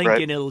 Blink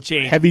and it'll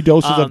change. Heavy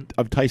doses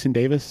of Tyson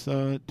Davis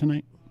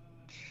tonight?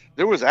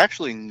 There was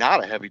actually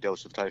not a heavy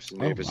dose of Tyson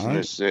Davis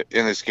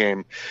in this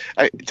game.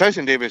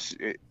 Tyson Davis,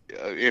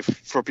 if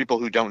for people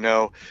who don't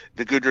know,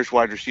 the Goodrich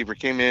wide receiver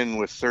came in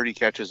with 30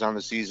 catches on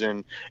the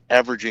season,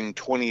 averaging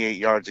 28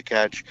 yards a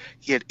catch.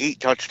 He had 8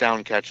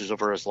 touchdown catches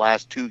over his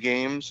last 2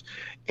 games,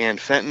 and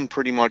Fenton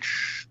pretty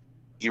much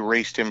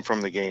erased him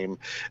from the game.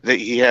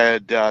 They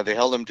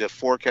held him to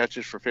 4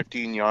 catches for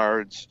 15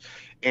 yards,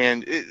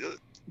 and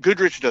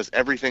Goodrich does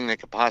everything they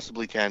could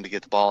possibly can to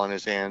get the ball in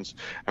his hands.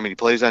 I mean, he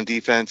plays on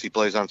defense, he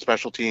plays on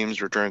special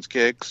teams, returns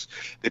kicks.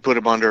 They put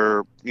him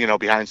under,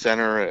 behind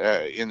center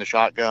in the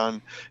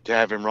shotgun to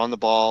have him run the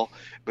ball,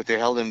 but they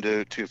held him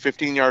to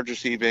 15 yards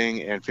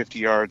receiving and 50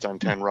 yards on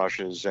 10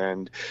 rushes,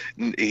 and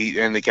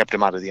they kept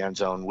him out of the end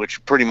zone,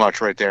 which pretty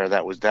much right there,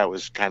 that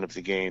was kind of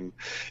the game.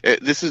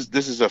 This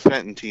is a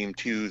Fenton team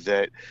too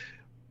that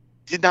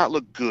did not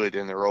look good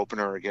in their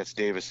opener against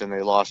Davison.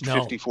 They lost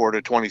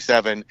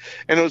 54-27,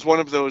 and it was one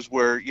of those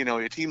where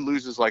a team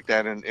loses like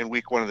that in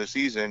week 1 of the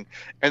season,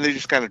 and they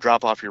just kind of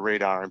drop off your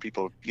radar, and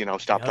people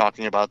stop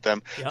talking about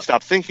them,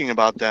 stop thinking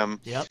about them.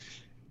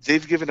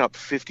 They've given up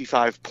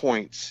 55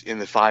 points in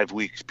the 5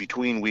 weeks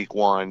between week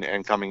 1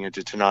 and coming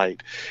into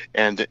tonight.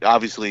 And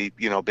obviously,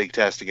 big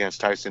test against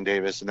Tyson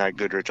Davis and that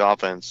Goodrich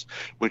offense,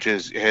 which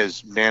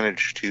has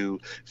managed to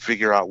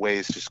figure out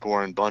ways to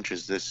score in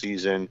bunches this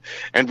season.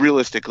 And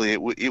realistically,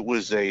 it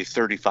was a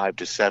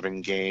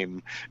 35-7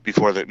 game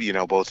before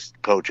both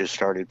coaches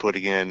started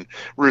putting in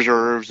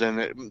reserves,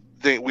 and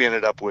we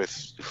ended up with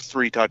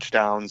 3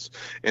 touchdowns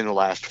in the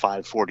last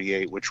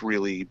 5:48, which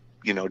really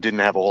didn't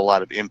have a whole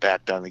lot of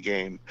impact on the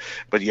game.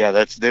 But yeah,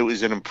 that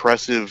was an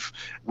impressive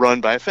run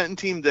by a Fenton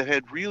team that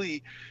had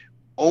really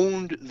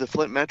owned the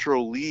Flint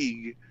Metro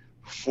League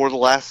for the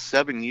last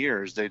 7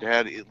 years. They'd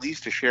had at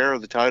least a share of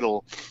the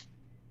title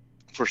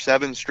for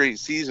 7 straight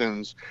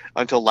seasons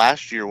until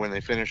last year when they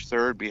finished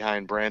 3rd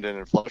behind Brandon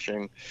and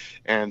Flushing.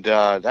 And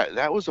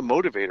that was a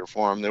motivator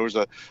for them. There was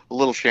a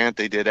little chant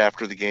they did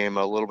after the game,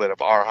 a little bit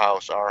of our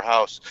house.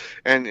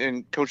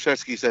 And Coach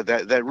Setsky said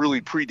that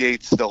really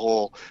predates the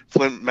whole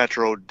Flint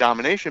Metro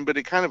domination, but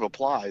it kind of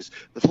applies.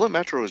 The Flint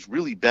Metro has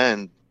really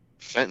been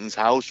Fenton's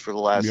house for the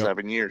last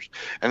 7 years.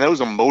 And that was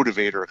a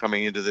motivator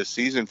coming into this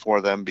season for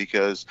them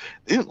because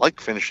they didn't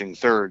like finishing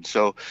 3rd.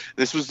 So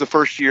this was the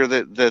first year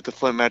that the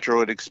Flint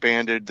Metro had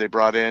expanded. They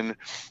brought in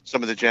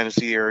some of the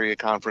Genesee area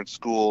conference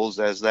schools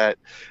as that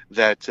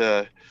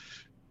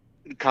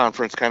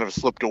conference kind of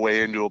slipped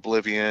away into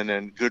oblivion,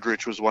 and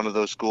Goodrich was one of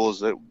those schools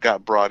that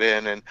got brought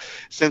in. And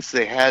since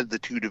they had the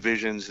 2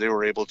 divisions, they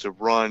were able to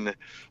run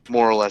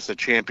more or less a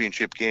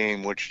championship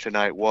game, which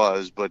tonight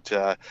was. But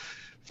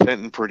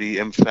Fenton pretty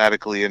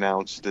emphatically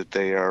announced that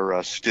they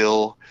are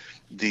still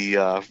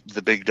the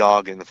big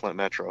dog in the Flint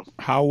Metro.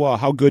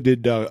 How good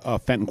did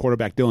Fenton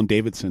quarterback Dylan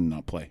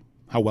Davidson play?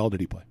 How well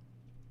did he play?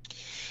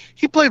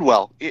 He played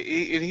well.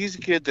 He's a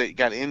kid that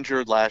got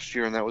injured last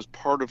year, and that was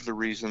part of the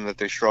reason that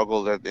they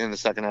struggled in the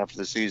second half of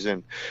the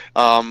season.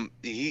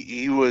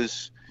 He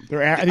was.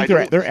 They're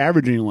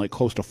averaging like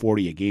close to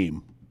 40 a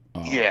game.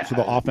 So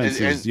the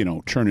offense is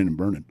churning and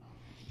burning.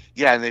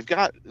 Yeah, and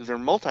they're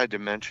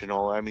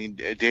multidimensional. I mean,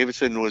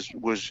 Davidson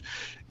was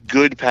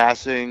good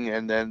passing,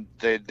 and then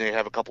they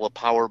have a couple of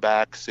power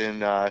backs in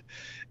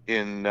Jaden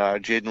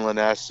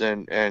Liness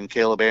and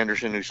Caleb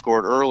Anderson, who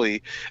scored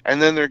early,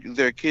 and then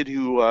their kid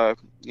who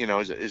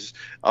is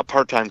a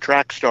part-time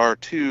track star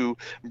too,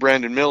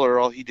 Brandon Miller.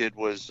 All he did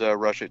was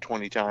rush it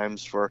 20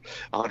 times for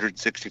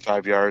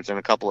 165 yards and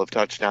a couple of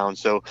touchdowns.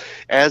 So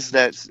as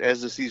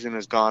the season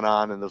has gone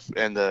on and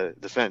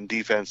the Fenton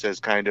defense has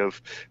kind of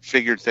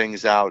figured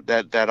things out,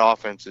 that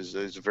offense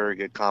is a very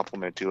good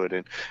complement to it.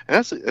 And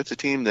that's a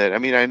team that, I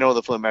mean, I know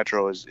the Flint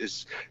Metro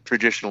is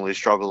traditionally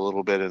struggled a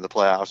little bit in the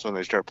playoffs when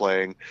they start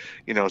playing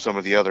some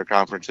of the other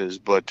conferences,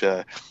 but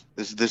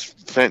this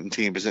Fenton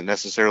team isn't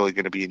necessarily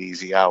going to be an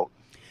easy out.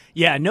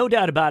 Yeah, no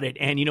doubt about it.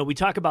 And, we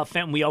talk about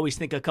Fenton. We always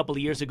think a couple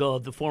of years ago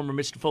of the former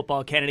Mr.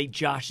 Football candidate,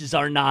 Josh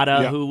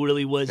Zarnata, who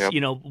really was,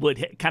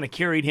 would kind of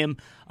carry them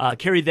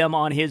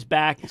on his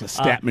back. It's a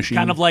stat machine.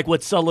 Kind of like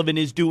what Sullivan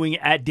is doing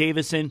at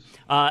Davison.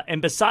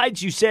 And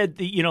besides, you said,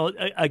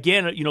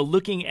 again,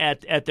 looking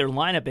at their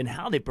lineup and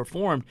how they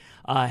performed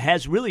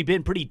has really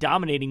been pretty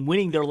dominating,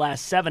 winning their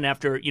last 7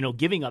 after,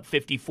 giving up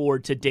 54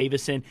 to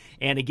Davison.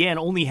 And, again,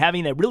 only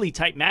having that really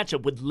tight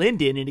matchup with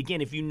Linden. And,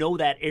 again, if you know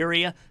that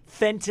area,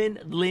 Fenton,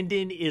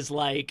 Linden is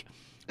like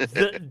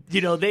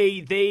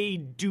they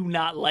do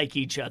not like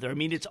each other. I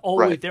mean, it's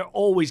always they're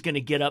always going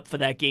to get up for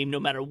that game, no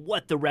matter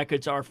what the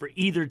records are for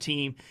either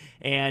team.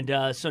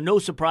 And so no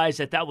surprise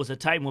that was a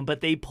tight one,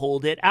 but they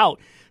pulled it out.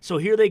 So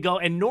here they go.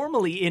 And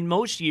normally in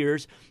most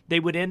years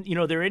they would end,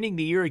 they're ending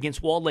the year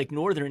against Walled Lake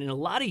Northern. In a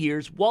lot of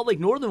years, Walled Lake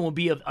Northern will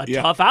be a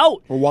tough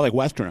out. Or Walled Lake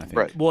Western, I think.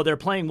 Right. Well, they're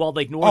playing Walled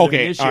Lake Northern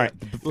this year.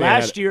 Right.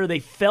 Last year they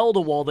fell to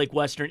Walled Lake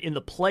Western in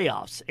the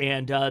playoffs,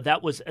 and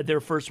that was their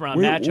first round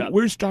matchup.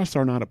 Where's Josh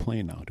Zarnata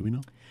playing now? Do we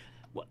know?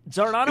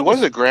 Zarnata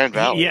was at Grand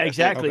Valley. Yeah,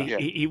 exactly.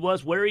 Okay. He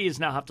was where he is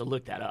now. I have to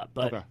look that up.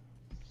 But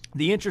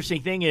the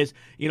interesting thing is,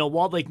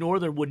 Walled Lake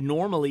Northern would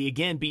normally,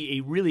 again, be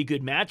a really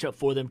good matchup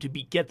for them to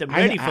get them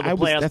ready for the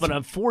playoffs. But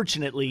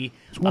unfortunately,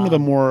 it's one of the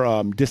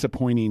more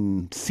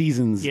disappointing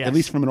seasons, at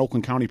least from an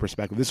Oakland County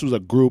perspective. This was a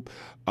group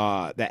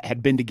that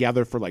had been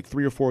together for like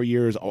 3 or 4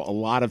 years, a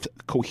lot of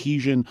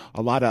cohesion,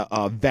 a lot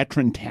of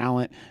veteran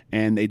talent,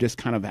 and they just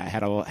kind of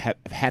had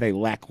a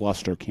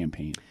lackluster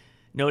campaign.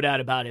 No doubt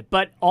about it.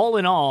 But all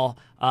in all,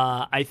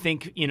 I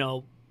think,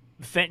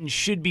 Fenton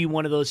should be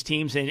one of those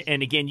teams,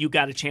 and again, you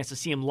got a chance to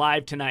see them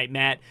live tonight,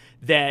 Matt,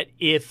 that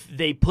if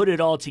they put it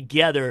all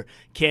together,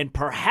 can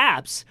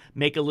perhaps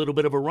make a little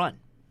bit of a run.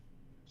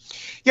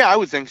 Yeah, I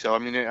would think so. I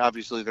mean,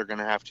 obviously they're going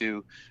to have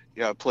to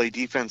play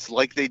defense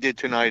like they did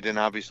tonight, and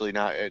obviously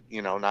not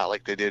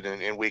like they did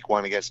in week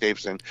 1 against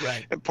Davidson.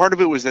 Right. And part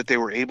of it was that they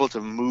were able to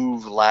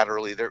move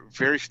laterally. They're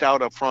very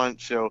stout up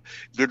front, so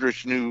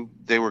Goodrich knew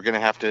they were going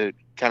to have to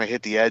kind of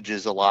hit the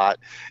edges a lot,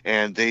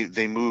 and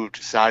they moved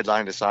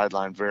sideline to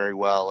sideline very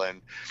well.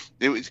 And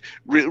it was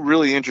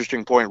really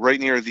interesting point right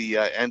near the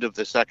end of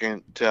the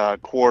second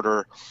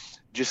quarter.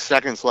 Just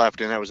seconds left,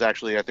 and that was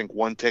actually, I think,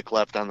 1 tick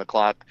left on the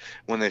clock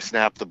when they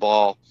snapped the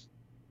ball.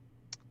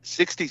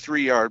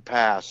 63-yard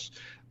pass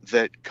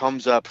that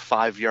comes up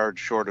 5 yards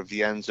short of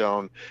the end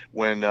zone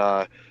when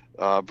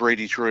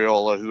Brady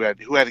Triola,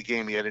 who had a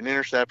game, he had an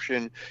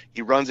interception.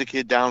 He runs a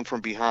kid down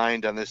from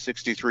behind on this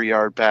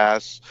 63-yard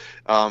pass.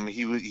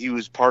 He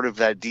was part of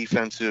that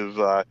defensive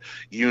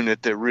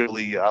unit that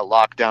really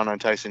locked down on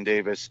Tyson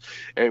Davis.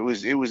 It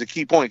was a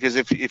key point, because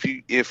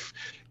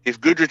if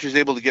Goodrich is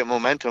able to get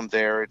momentum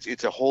there,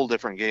 it's a whole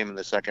different game in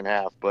the second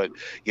half. But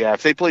yeah,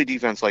 if they play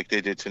defense like they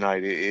did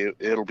tonight,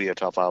 it'll be a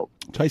tough out.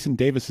 Tyson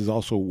Davis is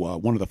also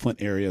one of the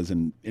Flint areas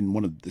and in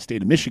one of the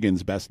state of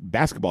Michigan's best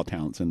basketball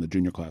talents in the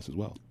junior class as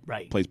well.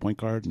 Right. Plays point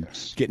guard and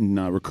getting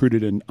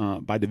recruited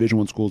by Division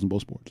I schools in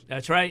both sports.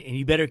 That's right. And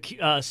you better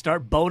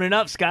start boning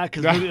up, Scott,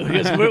 because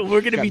we're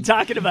going to be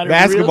talking about it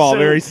basketball real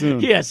soon. Very soon.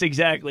 Yes,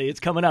 exactly.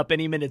 It's coming up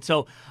any minute.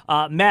 So,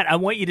 Matt, I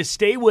want you to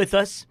stay with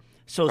us.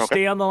 So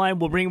stay on the line.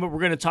 We're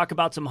going to talk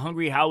about some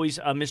Hungry Howie's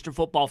Mr.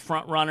 Football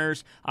front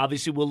runners.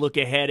 Obviously, we'll look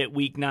ahead at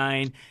Week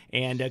 9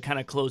 and kind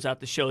of close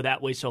out the show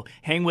that way. So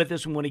hang with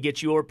us. We want to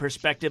get your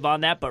perspective on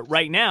that. But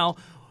right now,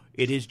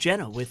 it is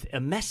Jenna with a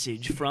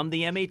message from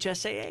the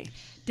MHSAA.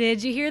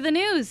 Did you hear the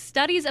news?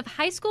 Studies of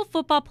high school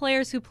football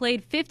players who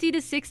played 50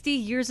 to 60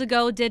 years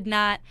ago did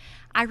not,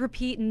 I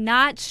repeat,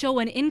 not show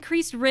an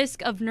increased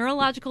risk of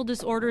neurological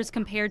disorders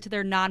compared to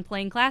their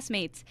non-playing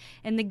classmates.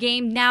 And the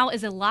game now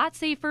is a lot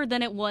safer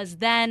than it was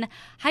then.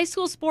 High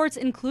school sports,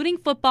 including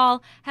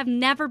football, have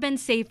never been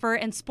safer,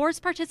 and sports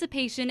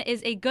participation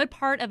is a good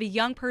part of a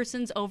young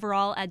person's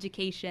overall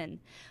education.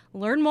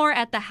 Learn more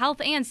at the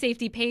Health and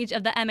Safety page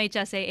of the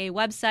MHSAA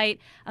website.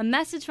 A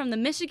message from the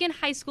Michigan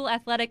High School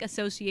Athletic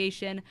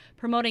Association,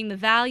 promoting the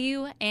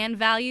value and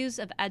values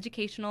of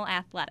educational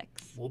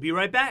athletics. We'll be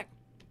right back.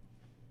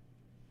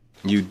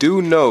 You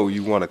do know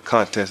you want a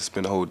contest to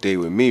spend the whole day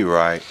with me,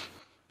 right?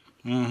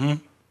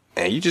 Mm-hmm.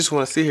 And you just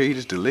want to sit here and eat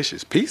this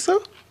delicious pizza?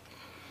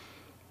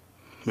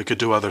 We could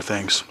do other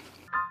things.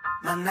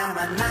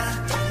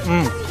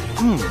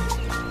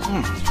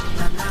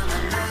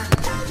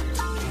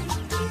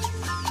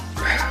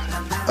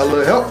 A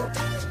little help?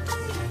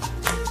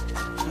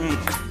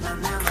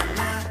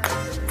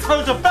 That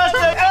was the best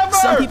day ever!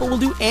 Some people will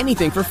do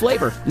anything for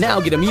flavor. Now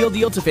get a meal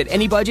deal to fit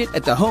any budget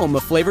at the home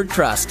of flavored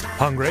crust.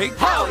 Hungry?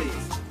 Howie's!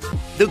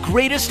 The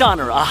greatest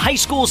honor a high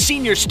school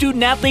senior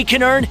student athlete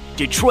can earn,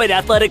 Detroit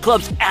Athletic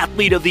Club's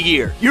Athlete of the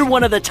Year. You're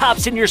one of the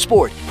tops in your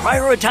sport.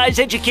 Prioritize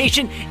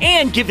education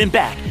and giving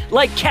back,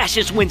 like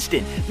Cassius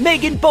Winston,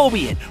 Megan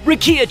Bobian,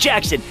 Rakia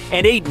Jackson,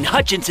 and Aiden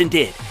Hutchinson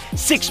did.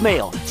 6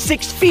 male,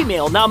 6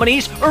 female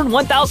nominees earn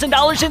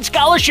 $1,000 in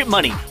scholarship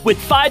money, with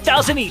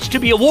 $5,000 each to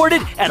be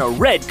awarded at a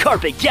red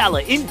carpet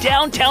gala in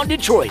downtown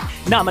Detroit.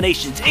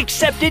 Nominations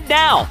accepted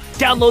now.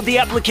 Download the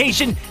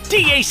application,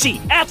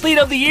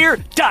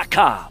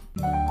 DACAthleteoftheyear.com.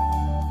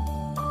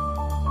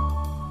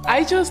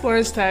 I chose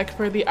Lawrence Tech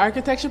for the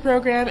architecture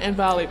program and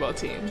volleyball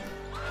team.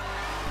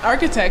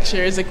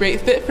 Architecture is a great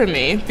fit for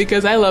me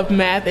because I love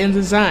math and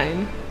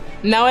design.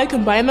 Now I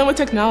combine them with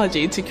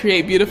technology to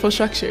create beautiful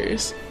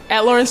structures.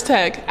 At Lawrence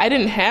Tech, I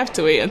didn't have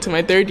to wait until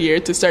my 3rd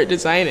year to start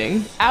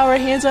designing. Our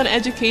hands-on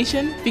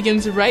education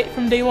begins right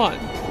from day 1.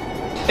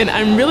 And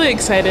I'm really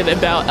excited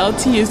about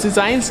LTU's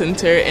Design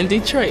Center in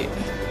Detroit.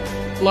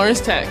 Lawrence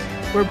Tech,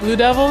 where Blue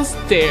Devils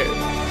dare.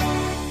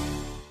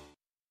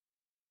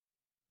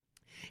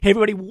 Hey,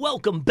 everybody,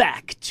 welcome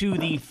back to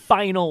the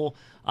final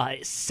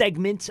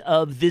segment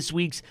of this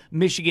week's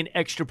Michigan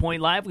Extra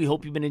Point Live. We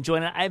hope you've been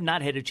enjoying it. I have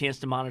not had a chance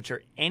to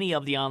monitor any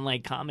of the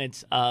online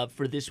comments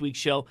for this week's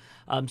show.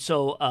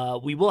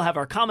 So we will have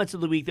our comments of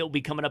the week that will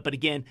be coming up. But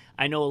again,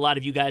 I know a lot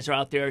of you guys are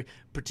out there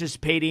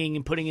participating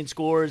and putting in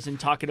scores and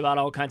talking about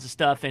all kinds of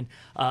stuff. And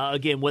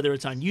again, whether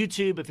it's on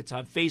YouTube, if it's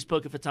on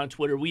Facebook, if it's on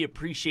Twitter, we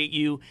appreciate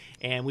you.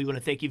 And we want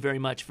to thank you very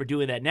much for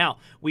doing that. Now,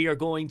 we are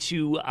going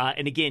to,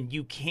 and again,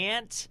 you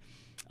can't,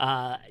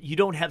 you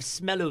don't have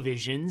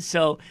smell-o-vision,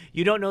 so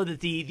you don't know that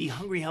the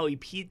Hungry Howie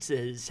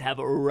pizzas have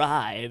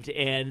arrived,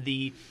 and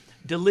the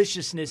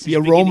deliciousness. The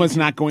aroma's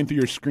not going through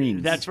your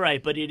screens. That's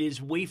right, but it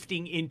is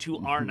wafting into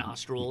our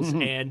nostrils,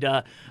 and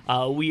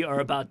we are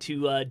about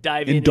to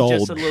dive in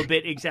just a little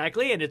bit.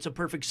 Exactly, and it's a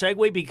perfect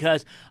segue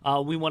because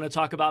we want to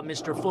talk about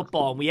Mr.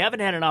 Football. We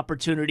haven't had an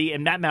opportunity,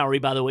 and Matt Mowry,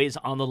 by the way, is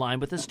on the line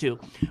with us too.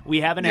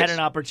 We haven't had an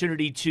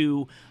opportunity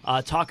to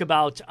talk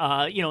about,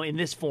 in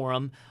this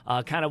forum,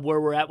 kind of where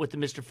we're at with the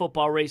Mr.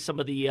 Football race. Some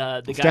of the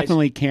guys.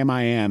 Definitely Cam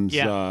I.Am's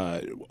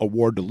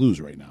award to lose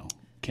right now.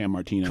 Cam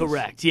Martinez.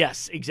 Correct.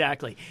 Yes,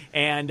 exactly.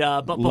 And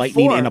but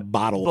lightning in a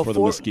bottle for the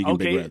Muskegon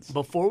Big Reds.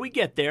 Before we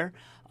get there,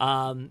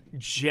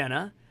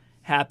 Jenna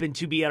happened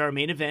to be at our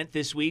main event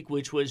this week,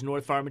 which was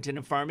North Farmington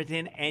and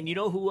Farmington. And you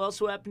know who else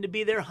happened to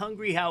be there?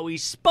 Hungry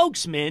Howie's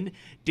spokesman,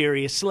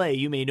 Darius Slay.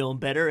 You may know him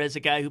better as a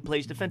guy who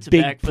plays defensive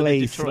back for the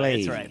Detroit.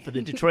 Slay. That's right, for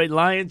the Detroit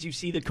Lions. You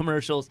see the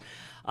commercials.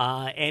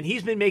 And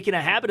he's been making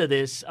a habit of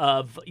this,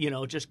 of,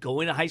 just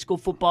going to high school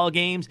football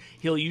games.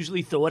 He'll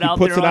usually throw it out there on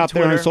Twitter. He puts it out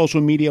there on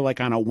social media like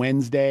on a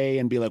Wednesday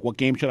and be like, what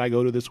game should I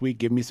go to this week?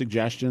 Give me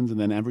suggestions. And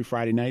then every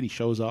Friday night he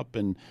shows up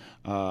and,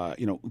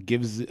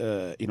 gives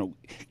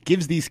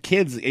these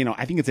kids,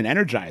 I think it's an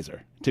energizer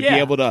to be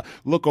able to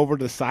look over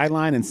to the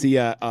sideline and see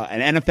an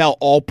NFL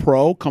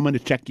All-Pro coming to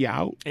check you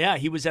out. Yeah,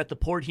 he was at the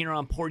Port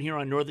Huron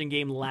Northern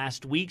game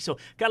last week. So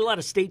got a lot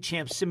of state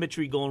champ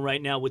symmetry going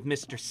right now with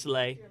Mr.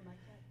 Slay.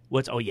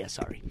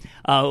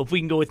 If we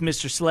can go with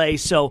Mr. Slay.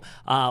 So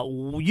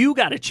you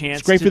got a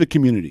chance. It's great for the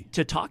community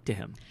to talk to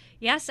him.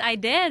 Yes, I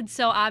did.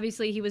 So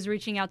obviously he was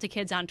reaching out to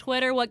kids on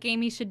Twitter what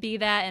game he should be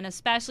that, and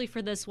especially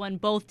for this one,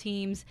 both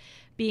teams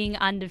being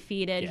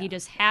undefeated, he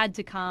just had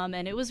to come.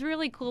 And it was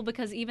really cool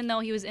because even though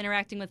he was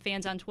interacting with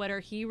fans on Twitter,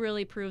 he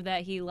really proved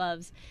that he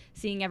loves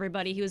seeing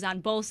everybody. He was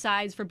on both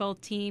sides for both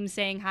teams,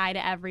 saying hi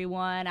to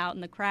everyone out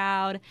in the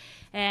crowd.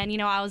 And,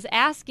 I was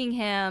asking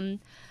him...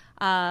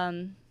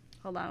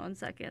 hold on one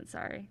second.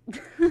 Sorry.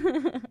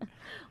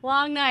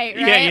 Long night,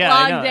 right? Yeah,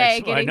 Long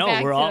day. Getting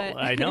back to it.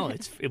 I know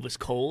it was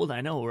cold.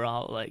 I know we're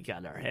all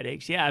got our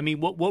headaches. Yeah. I mean,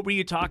 what were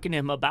you talking to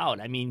him about?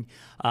 I mean,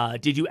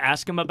 did you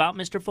ask him about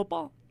Mr.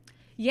 Football?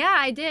 Yeah,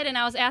 I did, and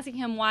I was asking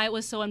him why it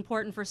was so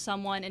important for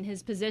someone in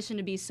his position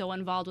to be so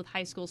involved with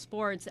high school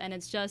sports, and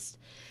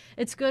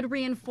it's good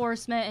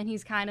reinforcement, and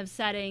he's kind of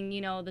setting,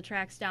 the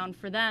tracks down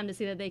for them to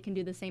see that they can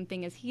do the same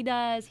thing as he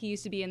does. He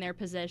used to be in their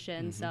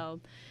position,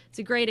 so it's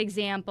a great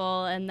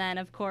example. And then,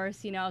 of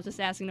course, I was just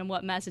asking him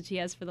what message he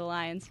has for the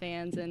Lions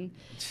fans, and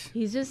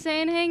he's just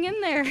saying, hang in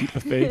there. Keep the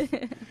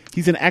faith.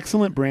 He's an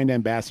excellent brand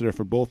ambassador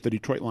for both the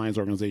Detroit Lions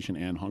organization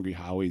and Hungry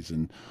Howie's,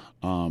 and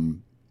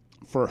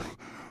for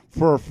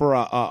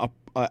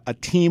a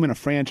team and a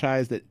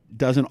franchise that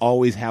doesn't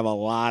always have a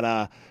lot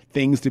of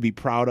things to be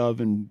proud of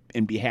and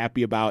be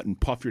happy about and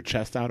puff your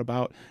chest out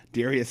about,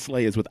 Darius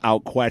Slay is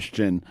without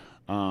question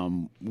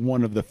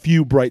one of the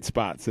few bright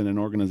spots in an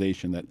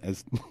organization that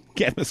has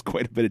given us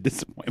quite a bit of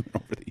disappointment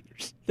over the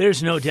years.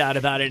 There's no doubt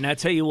about it. And I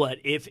tell you what,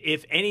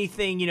 if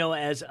anything,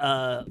 as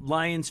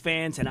Lions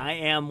fans, and I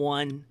am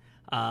one,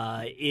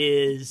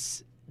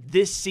 is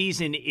this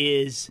season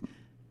is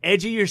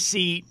edge of your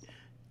seat,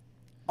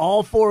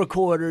 all four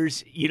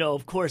quarters.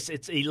 Of course,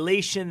 it's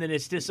elation, then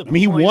it's disappointment.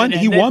 I mean,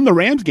 he won the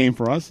Rams game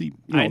for us.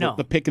 I know.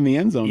 The pick in the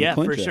end zone. Yeah, to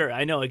clinch for it. sure.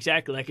 I know,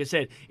 exactly. Like I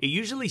said, it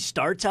usually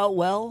starts out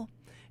well,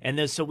 and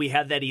then so we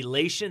have that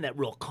elation, that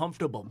real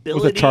comfortability. It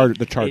was the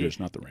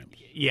Chargers, not the Rams.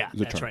 Yeah,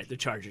 that's right, the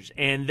Chargers.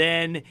 And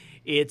then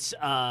it's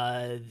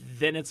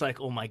like,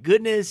 oh my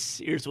goodness,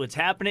 here's what's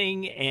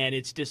happening, and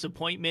it's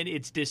disappointment,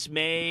 it's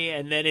dismay,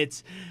 and then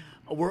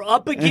we're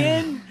up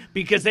again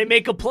because they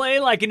make a play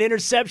like an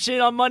interception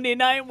on Monday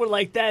night. We're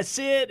like, that's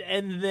it.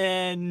 And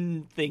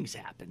then things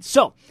happen.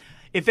 So,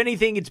 if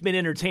anything, it's been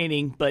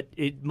entertaining, but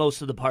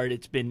most of the part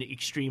it's been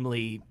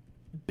extremely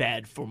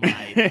bad for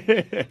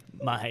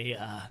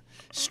my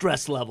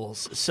stress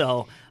levels.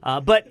 So,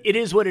 but it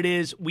is what it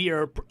is. We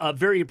are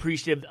very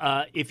appreciative.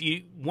 If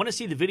you want to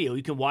see the video,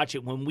 you can watch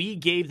it. When we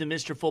gave the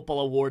Mr.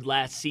 Football Award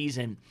last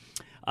season,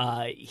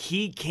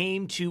 he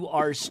came to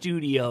our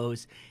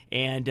studios,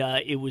 and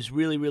it was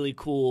really, really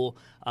cool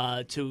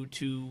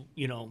to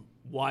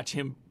watch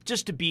him,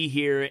 just to be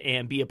here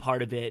and be a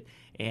part of it.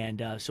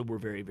 And so we're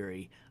very,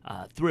 very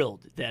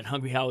thrilled that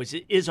Hungry Howie's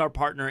is our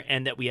partner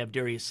and that we have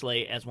Darius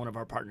Slay as one of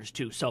our partners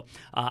too. So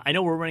I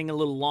know we're running a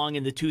little long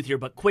in the tooth here,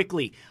 but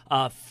quickly,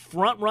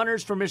 front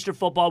runners for Mr.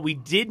 Football. We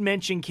did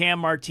mention Cam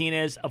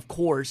Martinez, of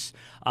course.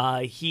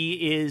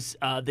 He is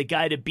the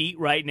guy to beat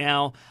right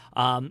now.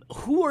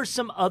 Who are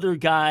some other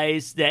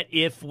guys that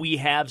if we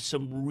have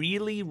some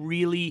really,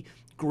 really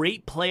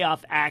great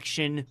playoff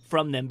action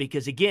from them?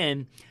 Because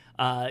again,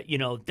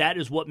 that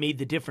is what made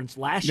the difference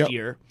last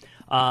year.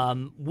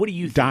 What do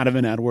you think?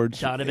 Donovan Edwards.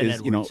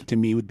 To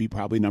me, would be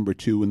probably number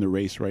 2 in the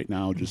race right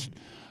now. Just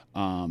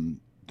the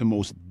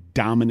most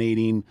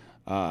dominating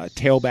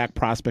tailback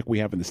prospect we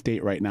have in the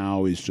state right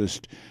now is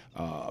just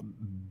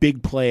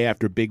big play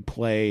after big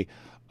play.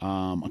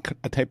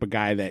 A type of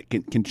guy that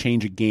can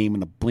change a game in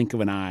the blink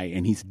of an eye,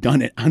 and he's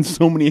done it on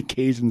so many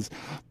occasions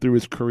through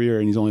his career,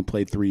 and he's only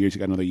played 3 years. He's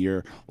got another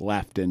year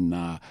left,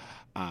 and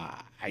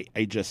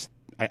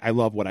I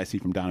love what I see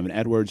from Donovan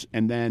Edwards.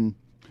 And then,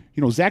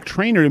 Zach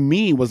Traynor to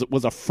me was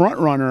a front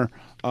runner,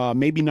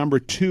 maybe number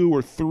 2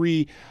 or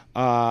 3,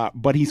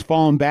 but he's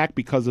fallen back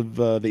because of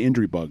the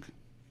injury bug.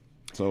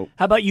 So,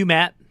 how about you,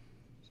 Matt?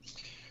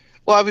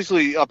 Well,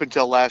 obviously, up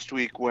until last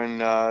week when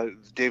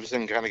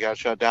Davison kind of got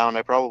shut down,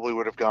 I probably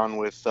would have gone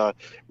with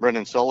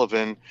Brendan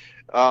Sullivan.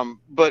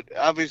 But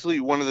obviously,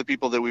 one of the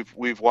people that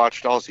we've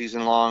watched all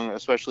season long,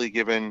 especially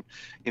given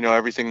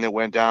everything that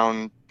went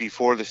down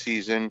before the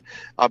season,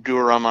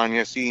 Abdur-Rahman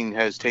Yassin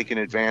has taken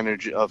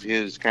advantage of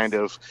his kind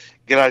of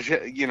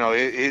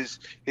his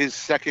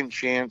second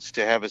chance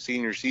to have a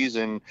senior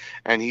season,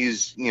 and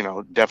he's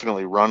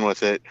definitely run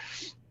with it.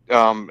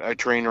 A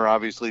Traynor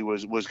obviously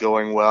was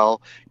going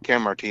well.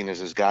 Cam Martinez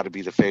has got to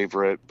be the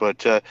favorite,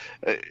 but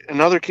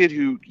another kid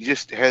who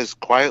just has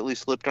quietly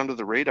slipped under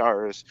the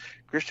radar is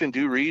Christian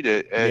Dureed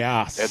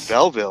at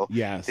Belleville.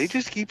 Yes, they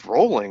just keep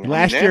rolling.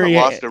 Last year he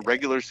lost a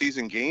regular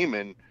season game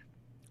in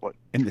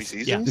 3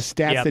 seasons. The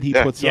stats that he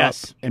puts up.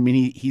 I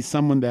mean, he's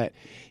someone that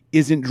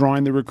isn't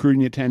drawing the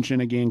recruiting attention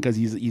again because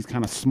he's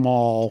kind of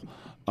small.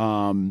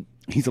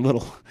 He's a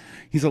little.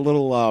 He's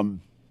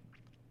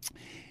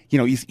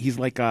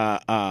like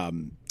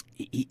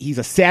he's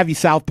a savvy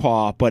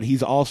southpaw, but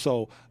he's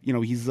also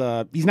he's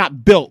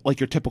not built like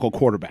your typical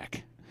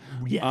quarterback.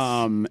 Yes.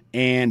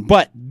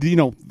 But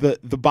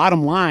the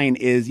bottom line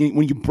is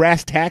when you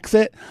brass tacks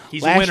it,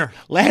 he's a winner.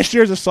 Last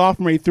year as a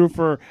sophomore, he threw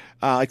for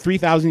like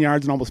 3,000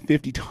 yards and almost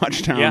 50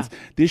 touchdowns. Yeah.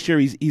 This year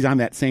he's on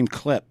that same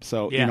clip.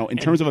 So in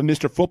terms of a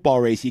Mr.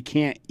 Football race, you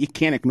can't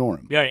ignore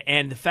him. Yeah,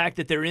 and the fact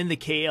that they're in the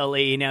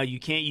KLA now, you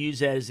can't use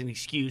that as an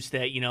excuse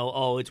that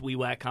it's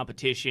WEWAC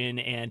competition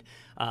and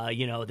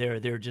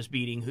they're just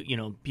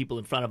beating people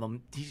in front of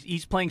him.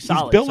 He's playing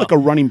solid. He's built like a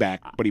running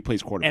back, but he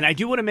plays quarterback. And I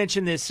do want to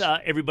mention this,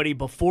 everybody,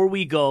 before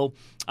we go,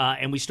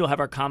 and we still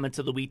have our comments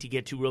of the week to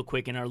get to real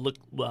quick in our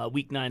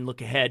Week 9 look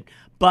ahead.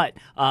 But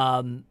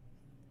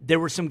there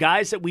were some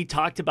guys that we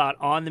talked about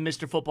on the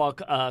Mr. Football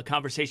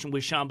conversation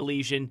with Sean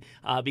Belizean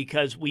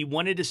because we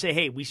wanted to say,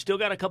 hey, we still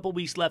got a couple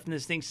weeks left in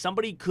this thing.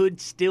 Somebody could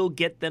still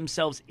get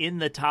themselves in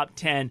the top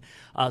 10.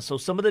 So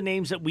some of the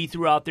names that we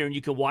threw out there, and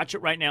you can watch it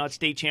right now at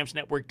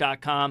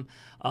statechampsnetwork.com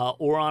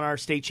or on our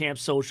State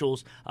Champs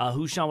socials,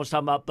 who Sean was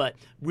talking about. But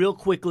real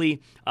quickly,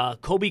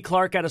 Kobe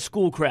Clark out of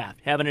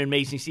Schoolcraft having an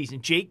amazing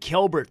season. Jake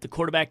Kelbert, the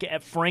quarterback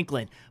at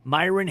Franklin.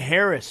 Myron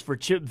Harris for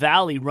Chip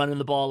Valley running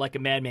the ball like a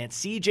madman.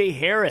 C.J.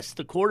 Harris,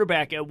 the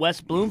quarterback at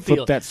West Bloomfield.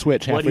 Flipped that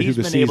switch halfway through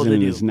the season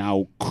and is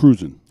now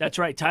cruising. That's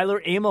right.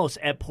 Tyler Amos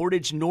at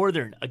Portage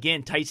Northern.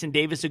 Again, Tyson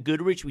Davis at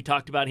Goodrich. We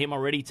talked about him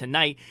already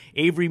tonight.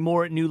 Avery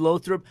Moore at New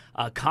Lothrop.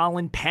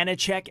 Colin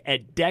Panachek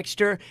at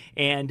Dexter.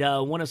 And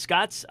one of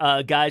Scott's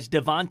guys,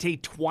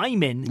 Devontae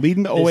Twyman.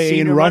 Leading the OAA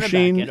in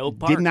rushing.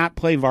 Did not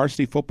play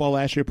varsity football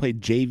last year.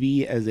 Played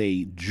JV as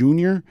a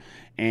junior.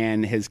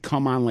 And has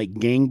come on like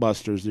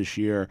gangbusters this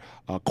year,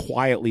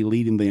 quietly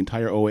leading the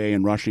entire OA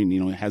in rushing.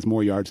 Has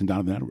more yards than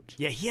Donovan Edwards.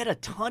 Yeah, he had a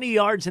ton of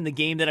yards in the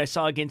game that I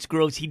saw against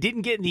Groves. He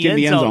didn't get in the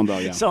end zone though,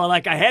 yeah. So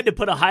I had to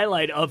put a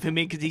highlight of him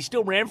in because he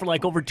still ran for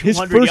like over 200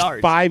 yards. His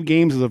first 5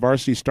 games as a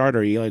varsity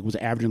starter, he was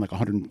averaging like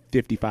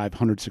 155,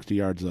 160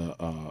 yards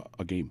a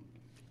game.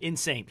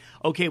 Insane.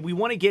 Okay, we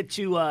want to get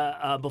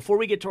to, before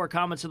we get to our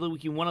comments of the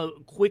week, you want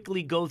to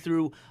quickly go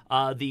through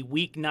the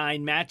Week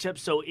 9 matchups.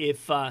 So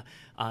if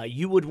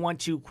you would want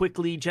to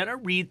quickly, Jenna,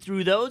 read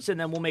through those, and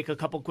then we'll make a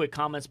couple quick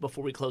comments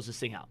before we close this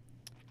thing out.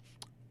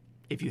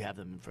 If you have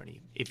them in front of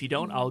you. If you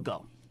don't, I'll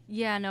go.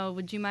 Yeah, no,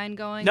 would you mind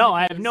going? No,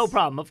 I have no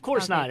problem. Of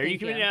course not. Are you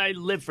kidding? I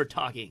live for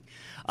talking.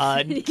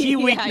 Key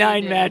Week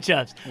 9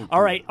 matchups.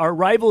 All right, our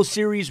rival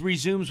series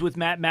resumes with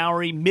Matt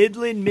Mowry.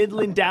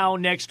 Midland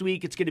down next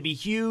week. It's going to be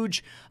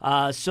huge.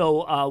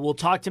 So we'll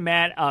talk to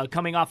Matt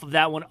coming off of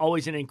that one.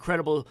 Always an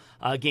incredible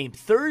game.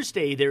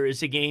 Thursday, there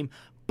is a game.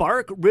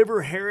 Bark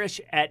River Harris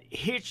at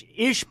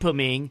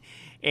Ishpeming.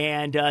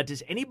 And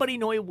does anybody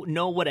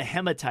know what a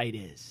hematite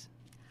is?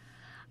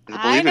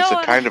 I believe it's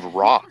a kind of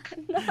rock.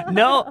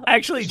 No,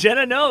 actually,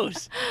 Jenna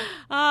knows.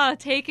 Oh,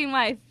 taking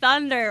my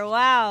thunder.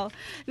 Wow.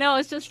 No,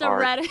 it's just a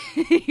red.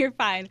 You're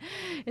fine.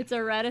 It's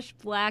a reddish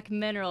black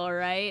mineral,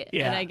 right?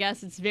 Yeah. And I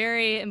guess it's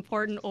very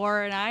important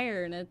ore and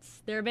iron.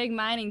 They're a big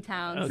mining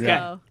town.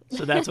 Okay.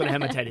 So that's what a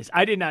hematite is.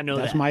 I did not know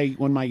that.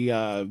 When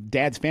my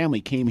dad's family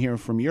came here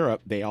from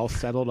Europe, they all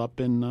settled up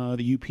in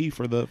the UP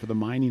for the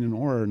mining and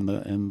ore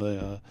and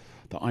the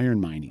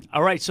iron mining.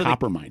 All right, so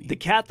copper mining. The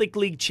Catholic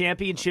League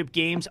Championship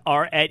games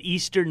are at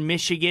Eastern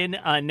Michigan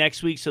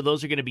next week, so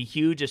those are going to be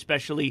huge,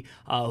 especially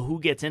who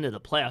gets into the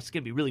playoffs. It's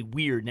going to be really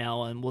weird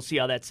now, and we'll see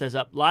how that sets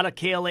up. A lot of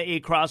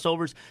KLAA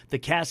crossovers. The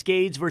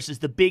Cascades versus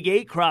the Big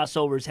 8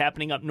 crossovers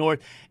happening up north.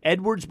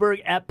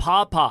 Edwardsburg at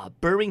Paw Paw.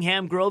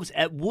 Birmingham Groves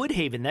at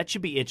Woodhaven. That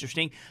should be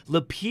interesting.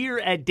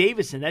 Lapeer at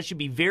Davison. That should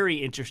be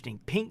very interesting.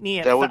 Pinckney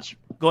at...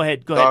 Go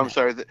ahead. No, I'm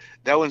sorry.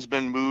 That one's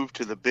been moved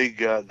to the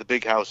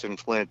big house in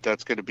Flint.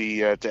 That's going to be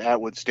to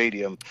Atwood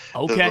Stadium.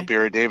 Okay. The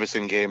Lapeer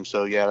Davison game.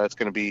 So, yeah, that's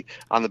going to be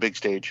on the big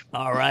stage.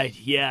 All right.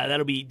 Yeah,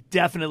 that'll be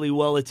definitely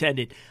well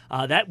attended.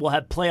 That will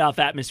have playoff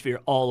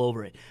atmosphere all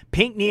over it.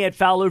 Pinckney at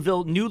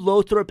Fowlerville. New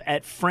Lothrop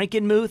at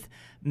Frankenmuth.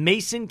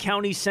 Mason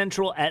County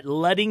Central at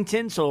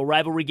Ludington, so a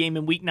rivalry game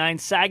in Week 9.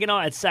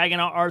 Saginaw at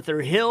Saginaw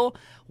Arthur Hill.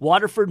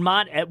 Waterford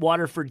Mott at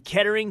Waterford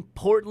Kettering.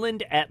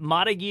 Portland at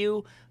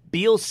Montague.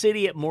 Beale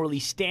City at Morley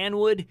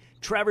Stanwood.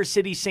 Traverse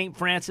City St.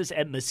 Francis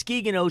at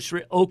Muskegon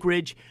Oak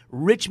Ridge.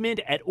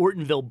 Richmond at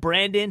Ortonville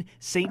Brandon.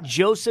 St.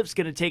 Joseph's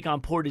going to take on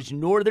Portage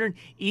Northern.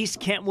 East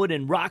Kentwood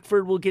and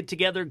Rockford will get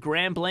together.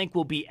 Grand Blanc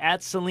will be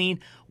at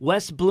Saline.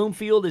 West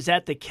Bloomfield is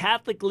at the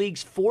Catholic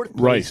League's fourth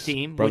place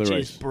team, which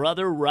is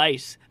Brother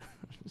Rice.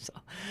 So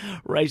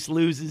Rice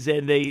loses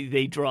and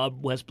they draw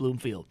West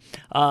Bloomfield.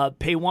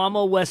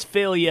 Pewamo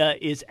Westphalia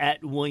is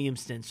at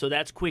Williamston. So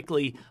that's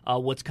quickly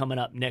what's coming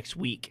up next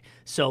week.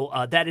 So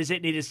that is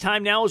it. It is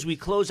time now as we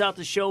close out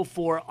the show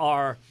for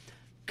our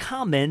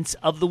comments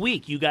of the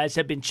week. You guys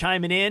have been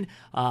chiming in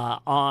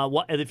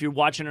if you're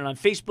watching it on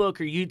Facebook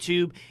or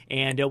YouTube,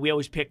 and we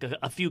always pick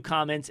a few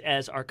comments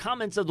as our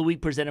comments of the week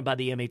presented by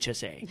the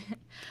MHSA.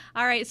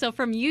 All right, so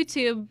from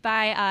YouTube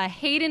by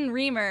Hayden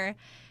Reamer.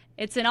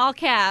 It's in all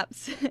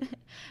caps.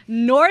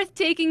 North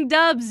taking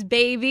dubs,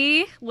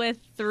 baby, with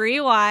 3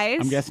 Ys.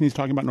 I'm guessing he's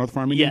talking about North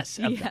Farmington? Yes,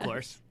 of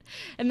course.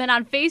 And then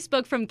on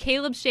Facebook from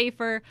Caleb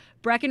Schaefer,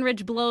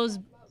 Breckenridge blows...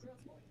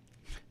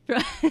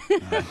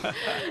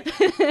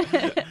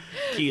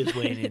 She is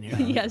weighing in here.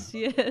 Yes,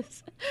 she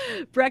is.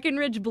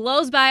 Breckenridge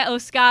blows by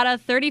Oscoda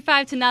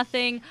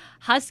 35-0.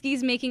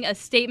 Huskies making a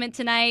statement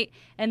tonight.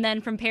 And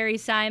then from Perry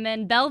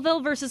Simon,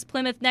 Belleville versus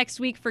Plymouth next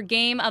week for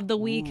game of the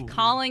week.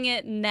 Calling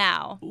it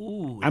now.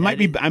 Ooh, I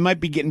might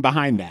be getting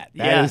behind that.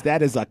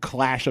 That is a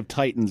clash of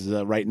titans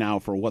right now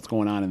for what's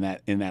going on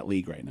in that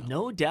league right now.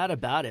 No doubt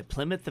about it.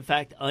 Plymouth, the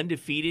fact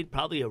undefeated,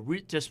 probably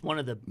just one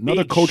of the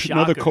another big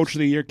another coach of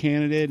the year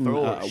candidate, and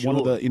sure. One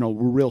of the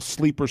real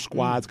sleeper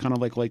squads, kind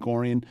of like Lake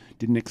Orion.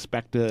 Didn't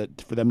expect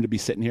for them to be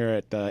sitting here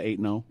at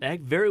 8-0. That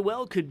very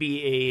well could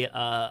be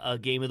a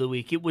game of the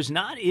week. It was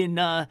not in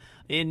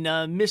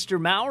Mr.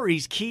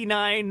 Mowry's Key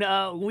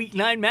 9 Week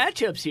 9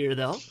 matchups here,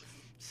 though.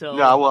 So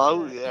no,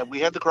 well, we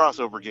had the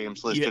crossover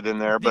games listed in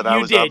there, but I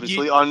was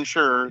obviously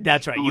unsure.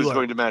 That's right. Who was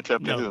going to match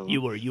up to whom?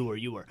 You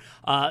were.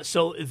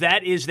 So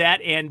that is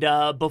that.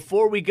 And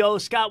before we go,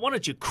 Scott, why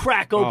don't you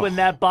crack open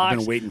that box? I've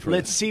been waiting for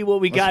Let's see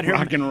what we got here.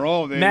 Rock and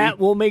roll, baby. Matt,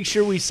 we'll make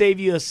sure we save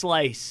you a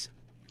slice.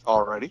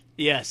 Alrighty.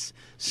 Yes.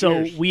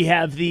 So we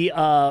have the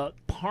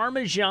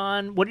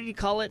Parmesan, what did you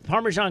call it?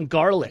 Parmesan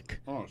garlic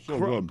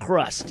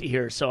crust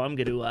here. So I'm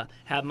going to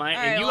have mine.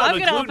 All right, and you I'm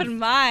have going to open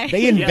mine.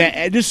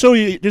 They just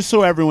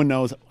so everyone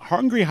knows,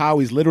 Hungry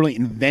Howie's literally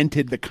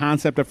invented the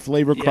concept of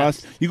flavor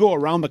crust. You go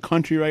around the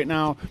country right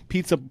now,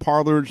 pizza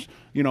parlors,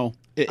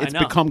 it's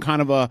become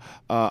kind of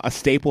a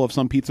staple of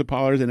some pizza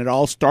parlors, and it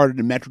all started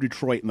in Metro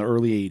Detroit in the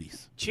early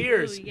 80s.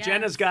 Cheers. Ooh, yes.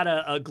 Jenna's got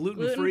a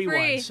gluten-free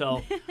one,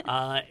 so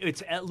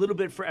it's a little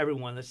bit for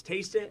everyone. Let's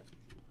taste it.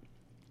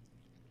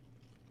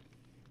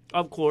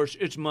 Of course,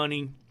 it's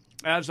money,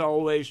 as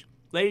always.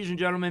 Ladies and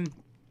gentlemen,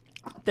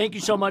 thank you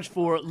so much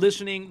for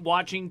listening,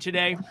 watching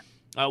today.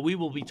 We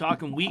will be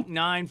talking Week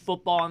 9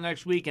 football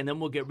next week, and then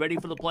we'll get ready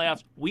for the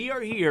playoffs. We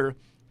are here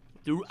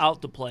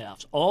throughout the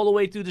playoffs, all the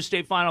way through the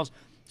state finals.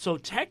 So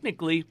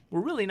technically,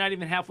 we're really not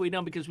even halfway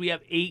done because we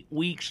have 8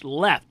 weeks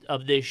left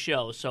of this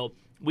show. So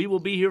we will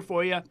be here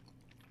for you.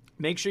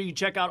 Make sure you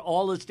check out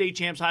all the State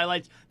Champs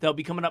highlights. They'll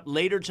be coming up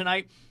later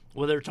tonight,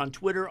 whether it's on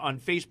Twitter, on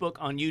Facebook,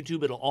 on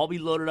YouTube. It'll all be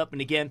loaded up.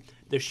 And again,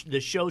 the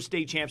show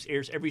State Champs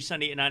airs every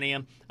Sunday at 9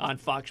 a.m. on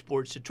Fox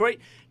Sports Detroit.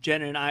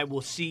 Jenna and I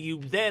will see you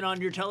then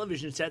on your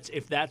television sets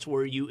if that's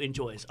where you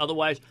enjoy us.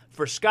 Otherwise,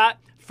 for Scott,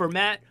 for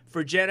Matt,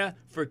 for Jenna,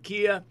 for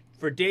Kia,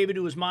 for David,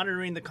 who is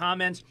monitoring the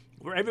comments,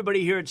 for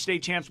everybody here at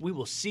State Champs, we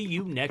will see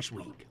you next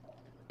week.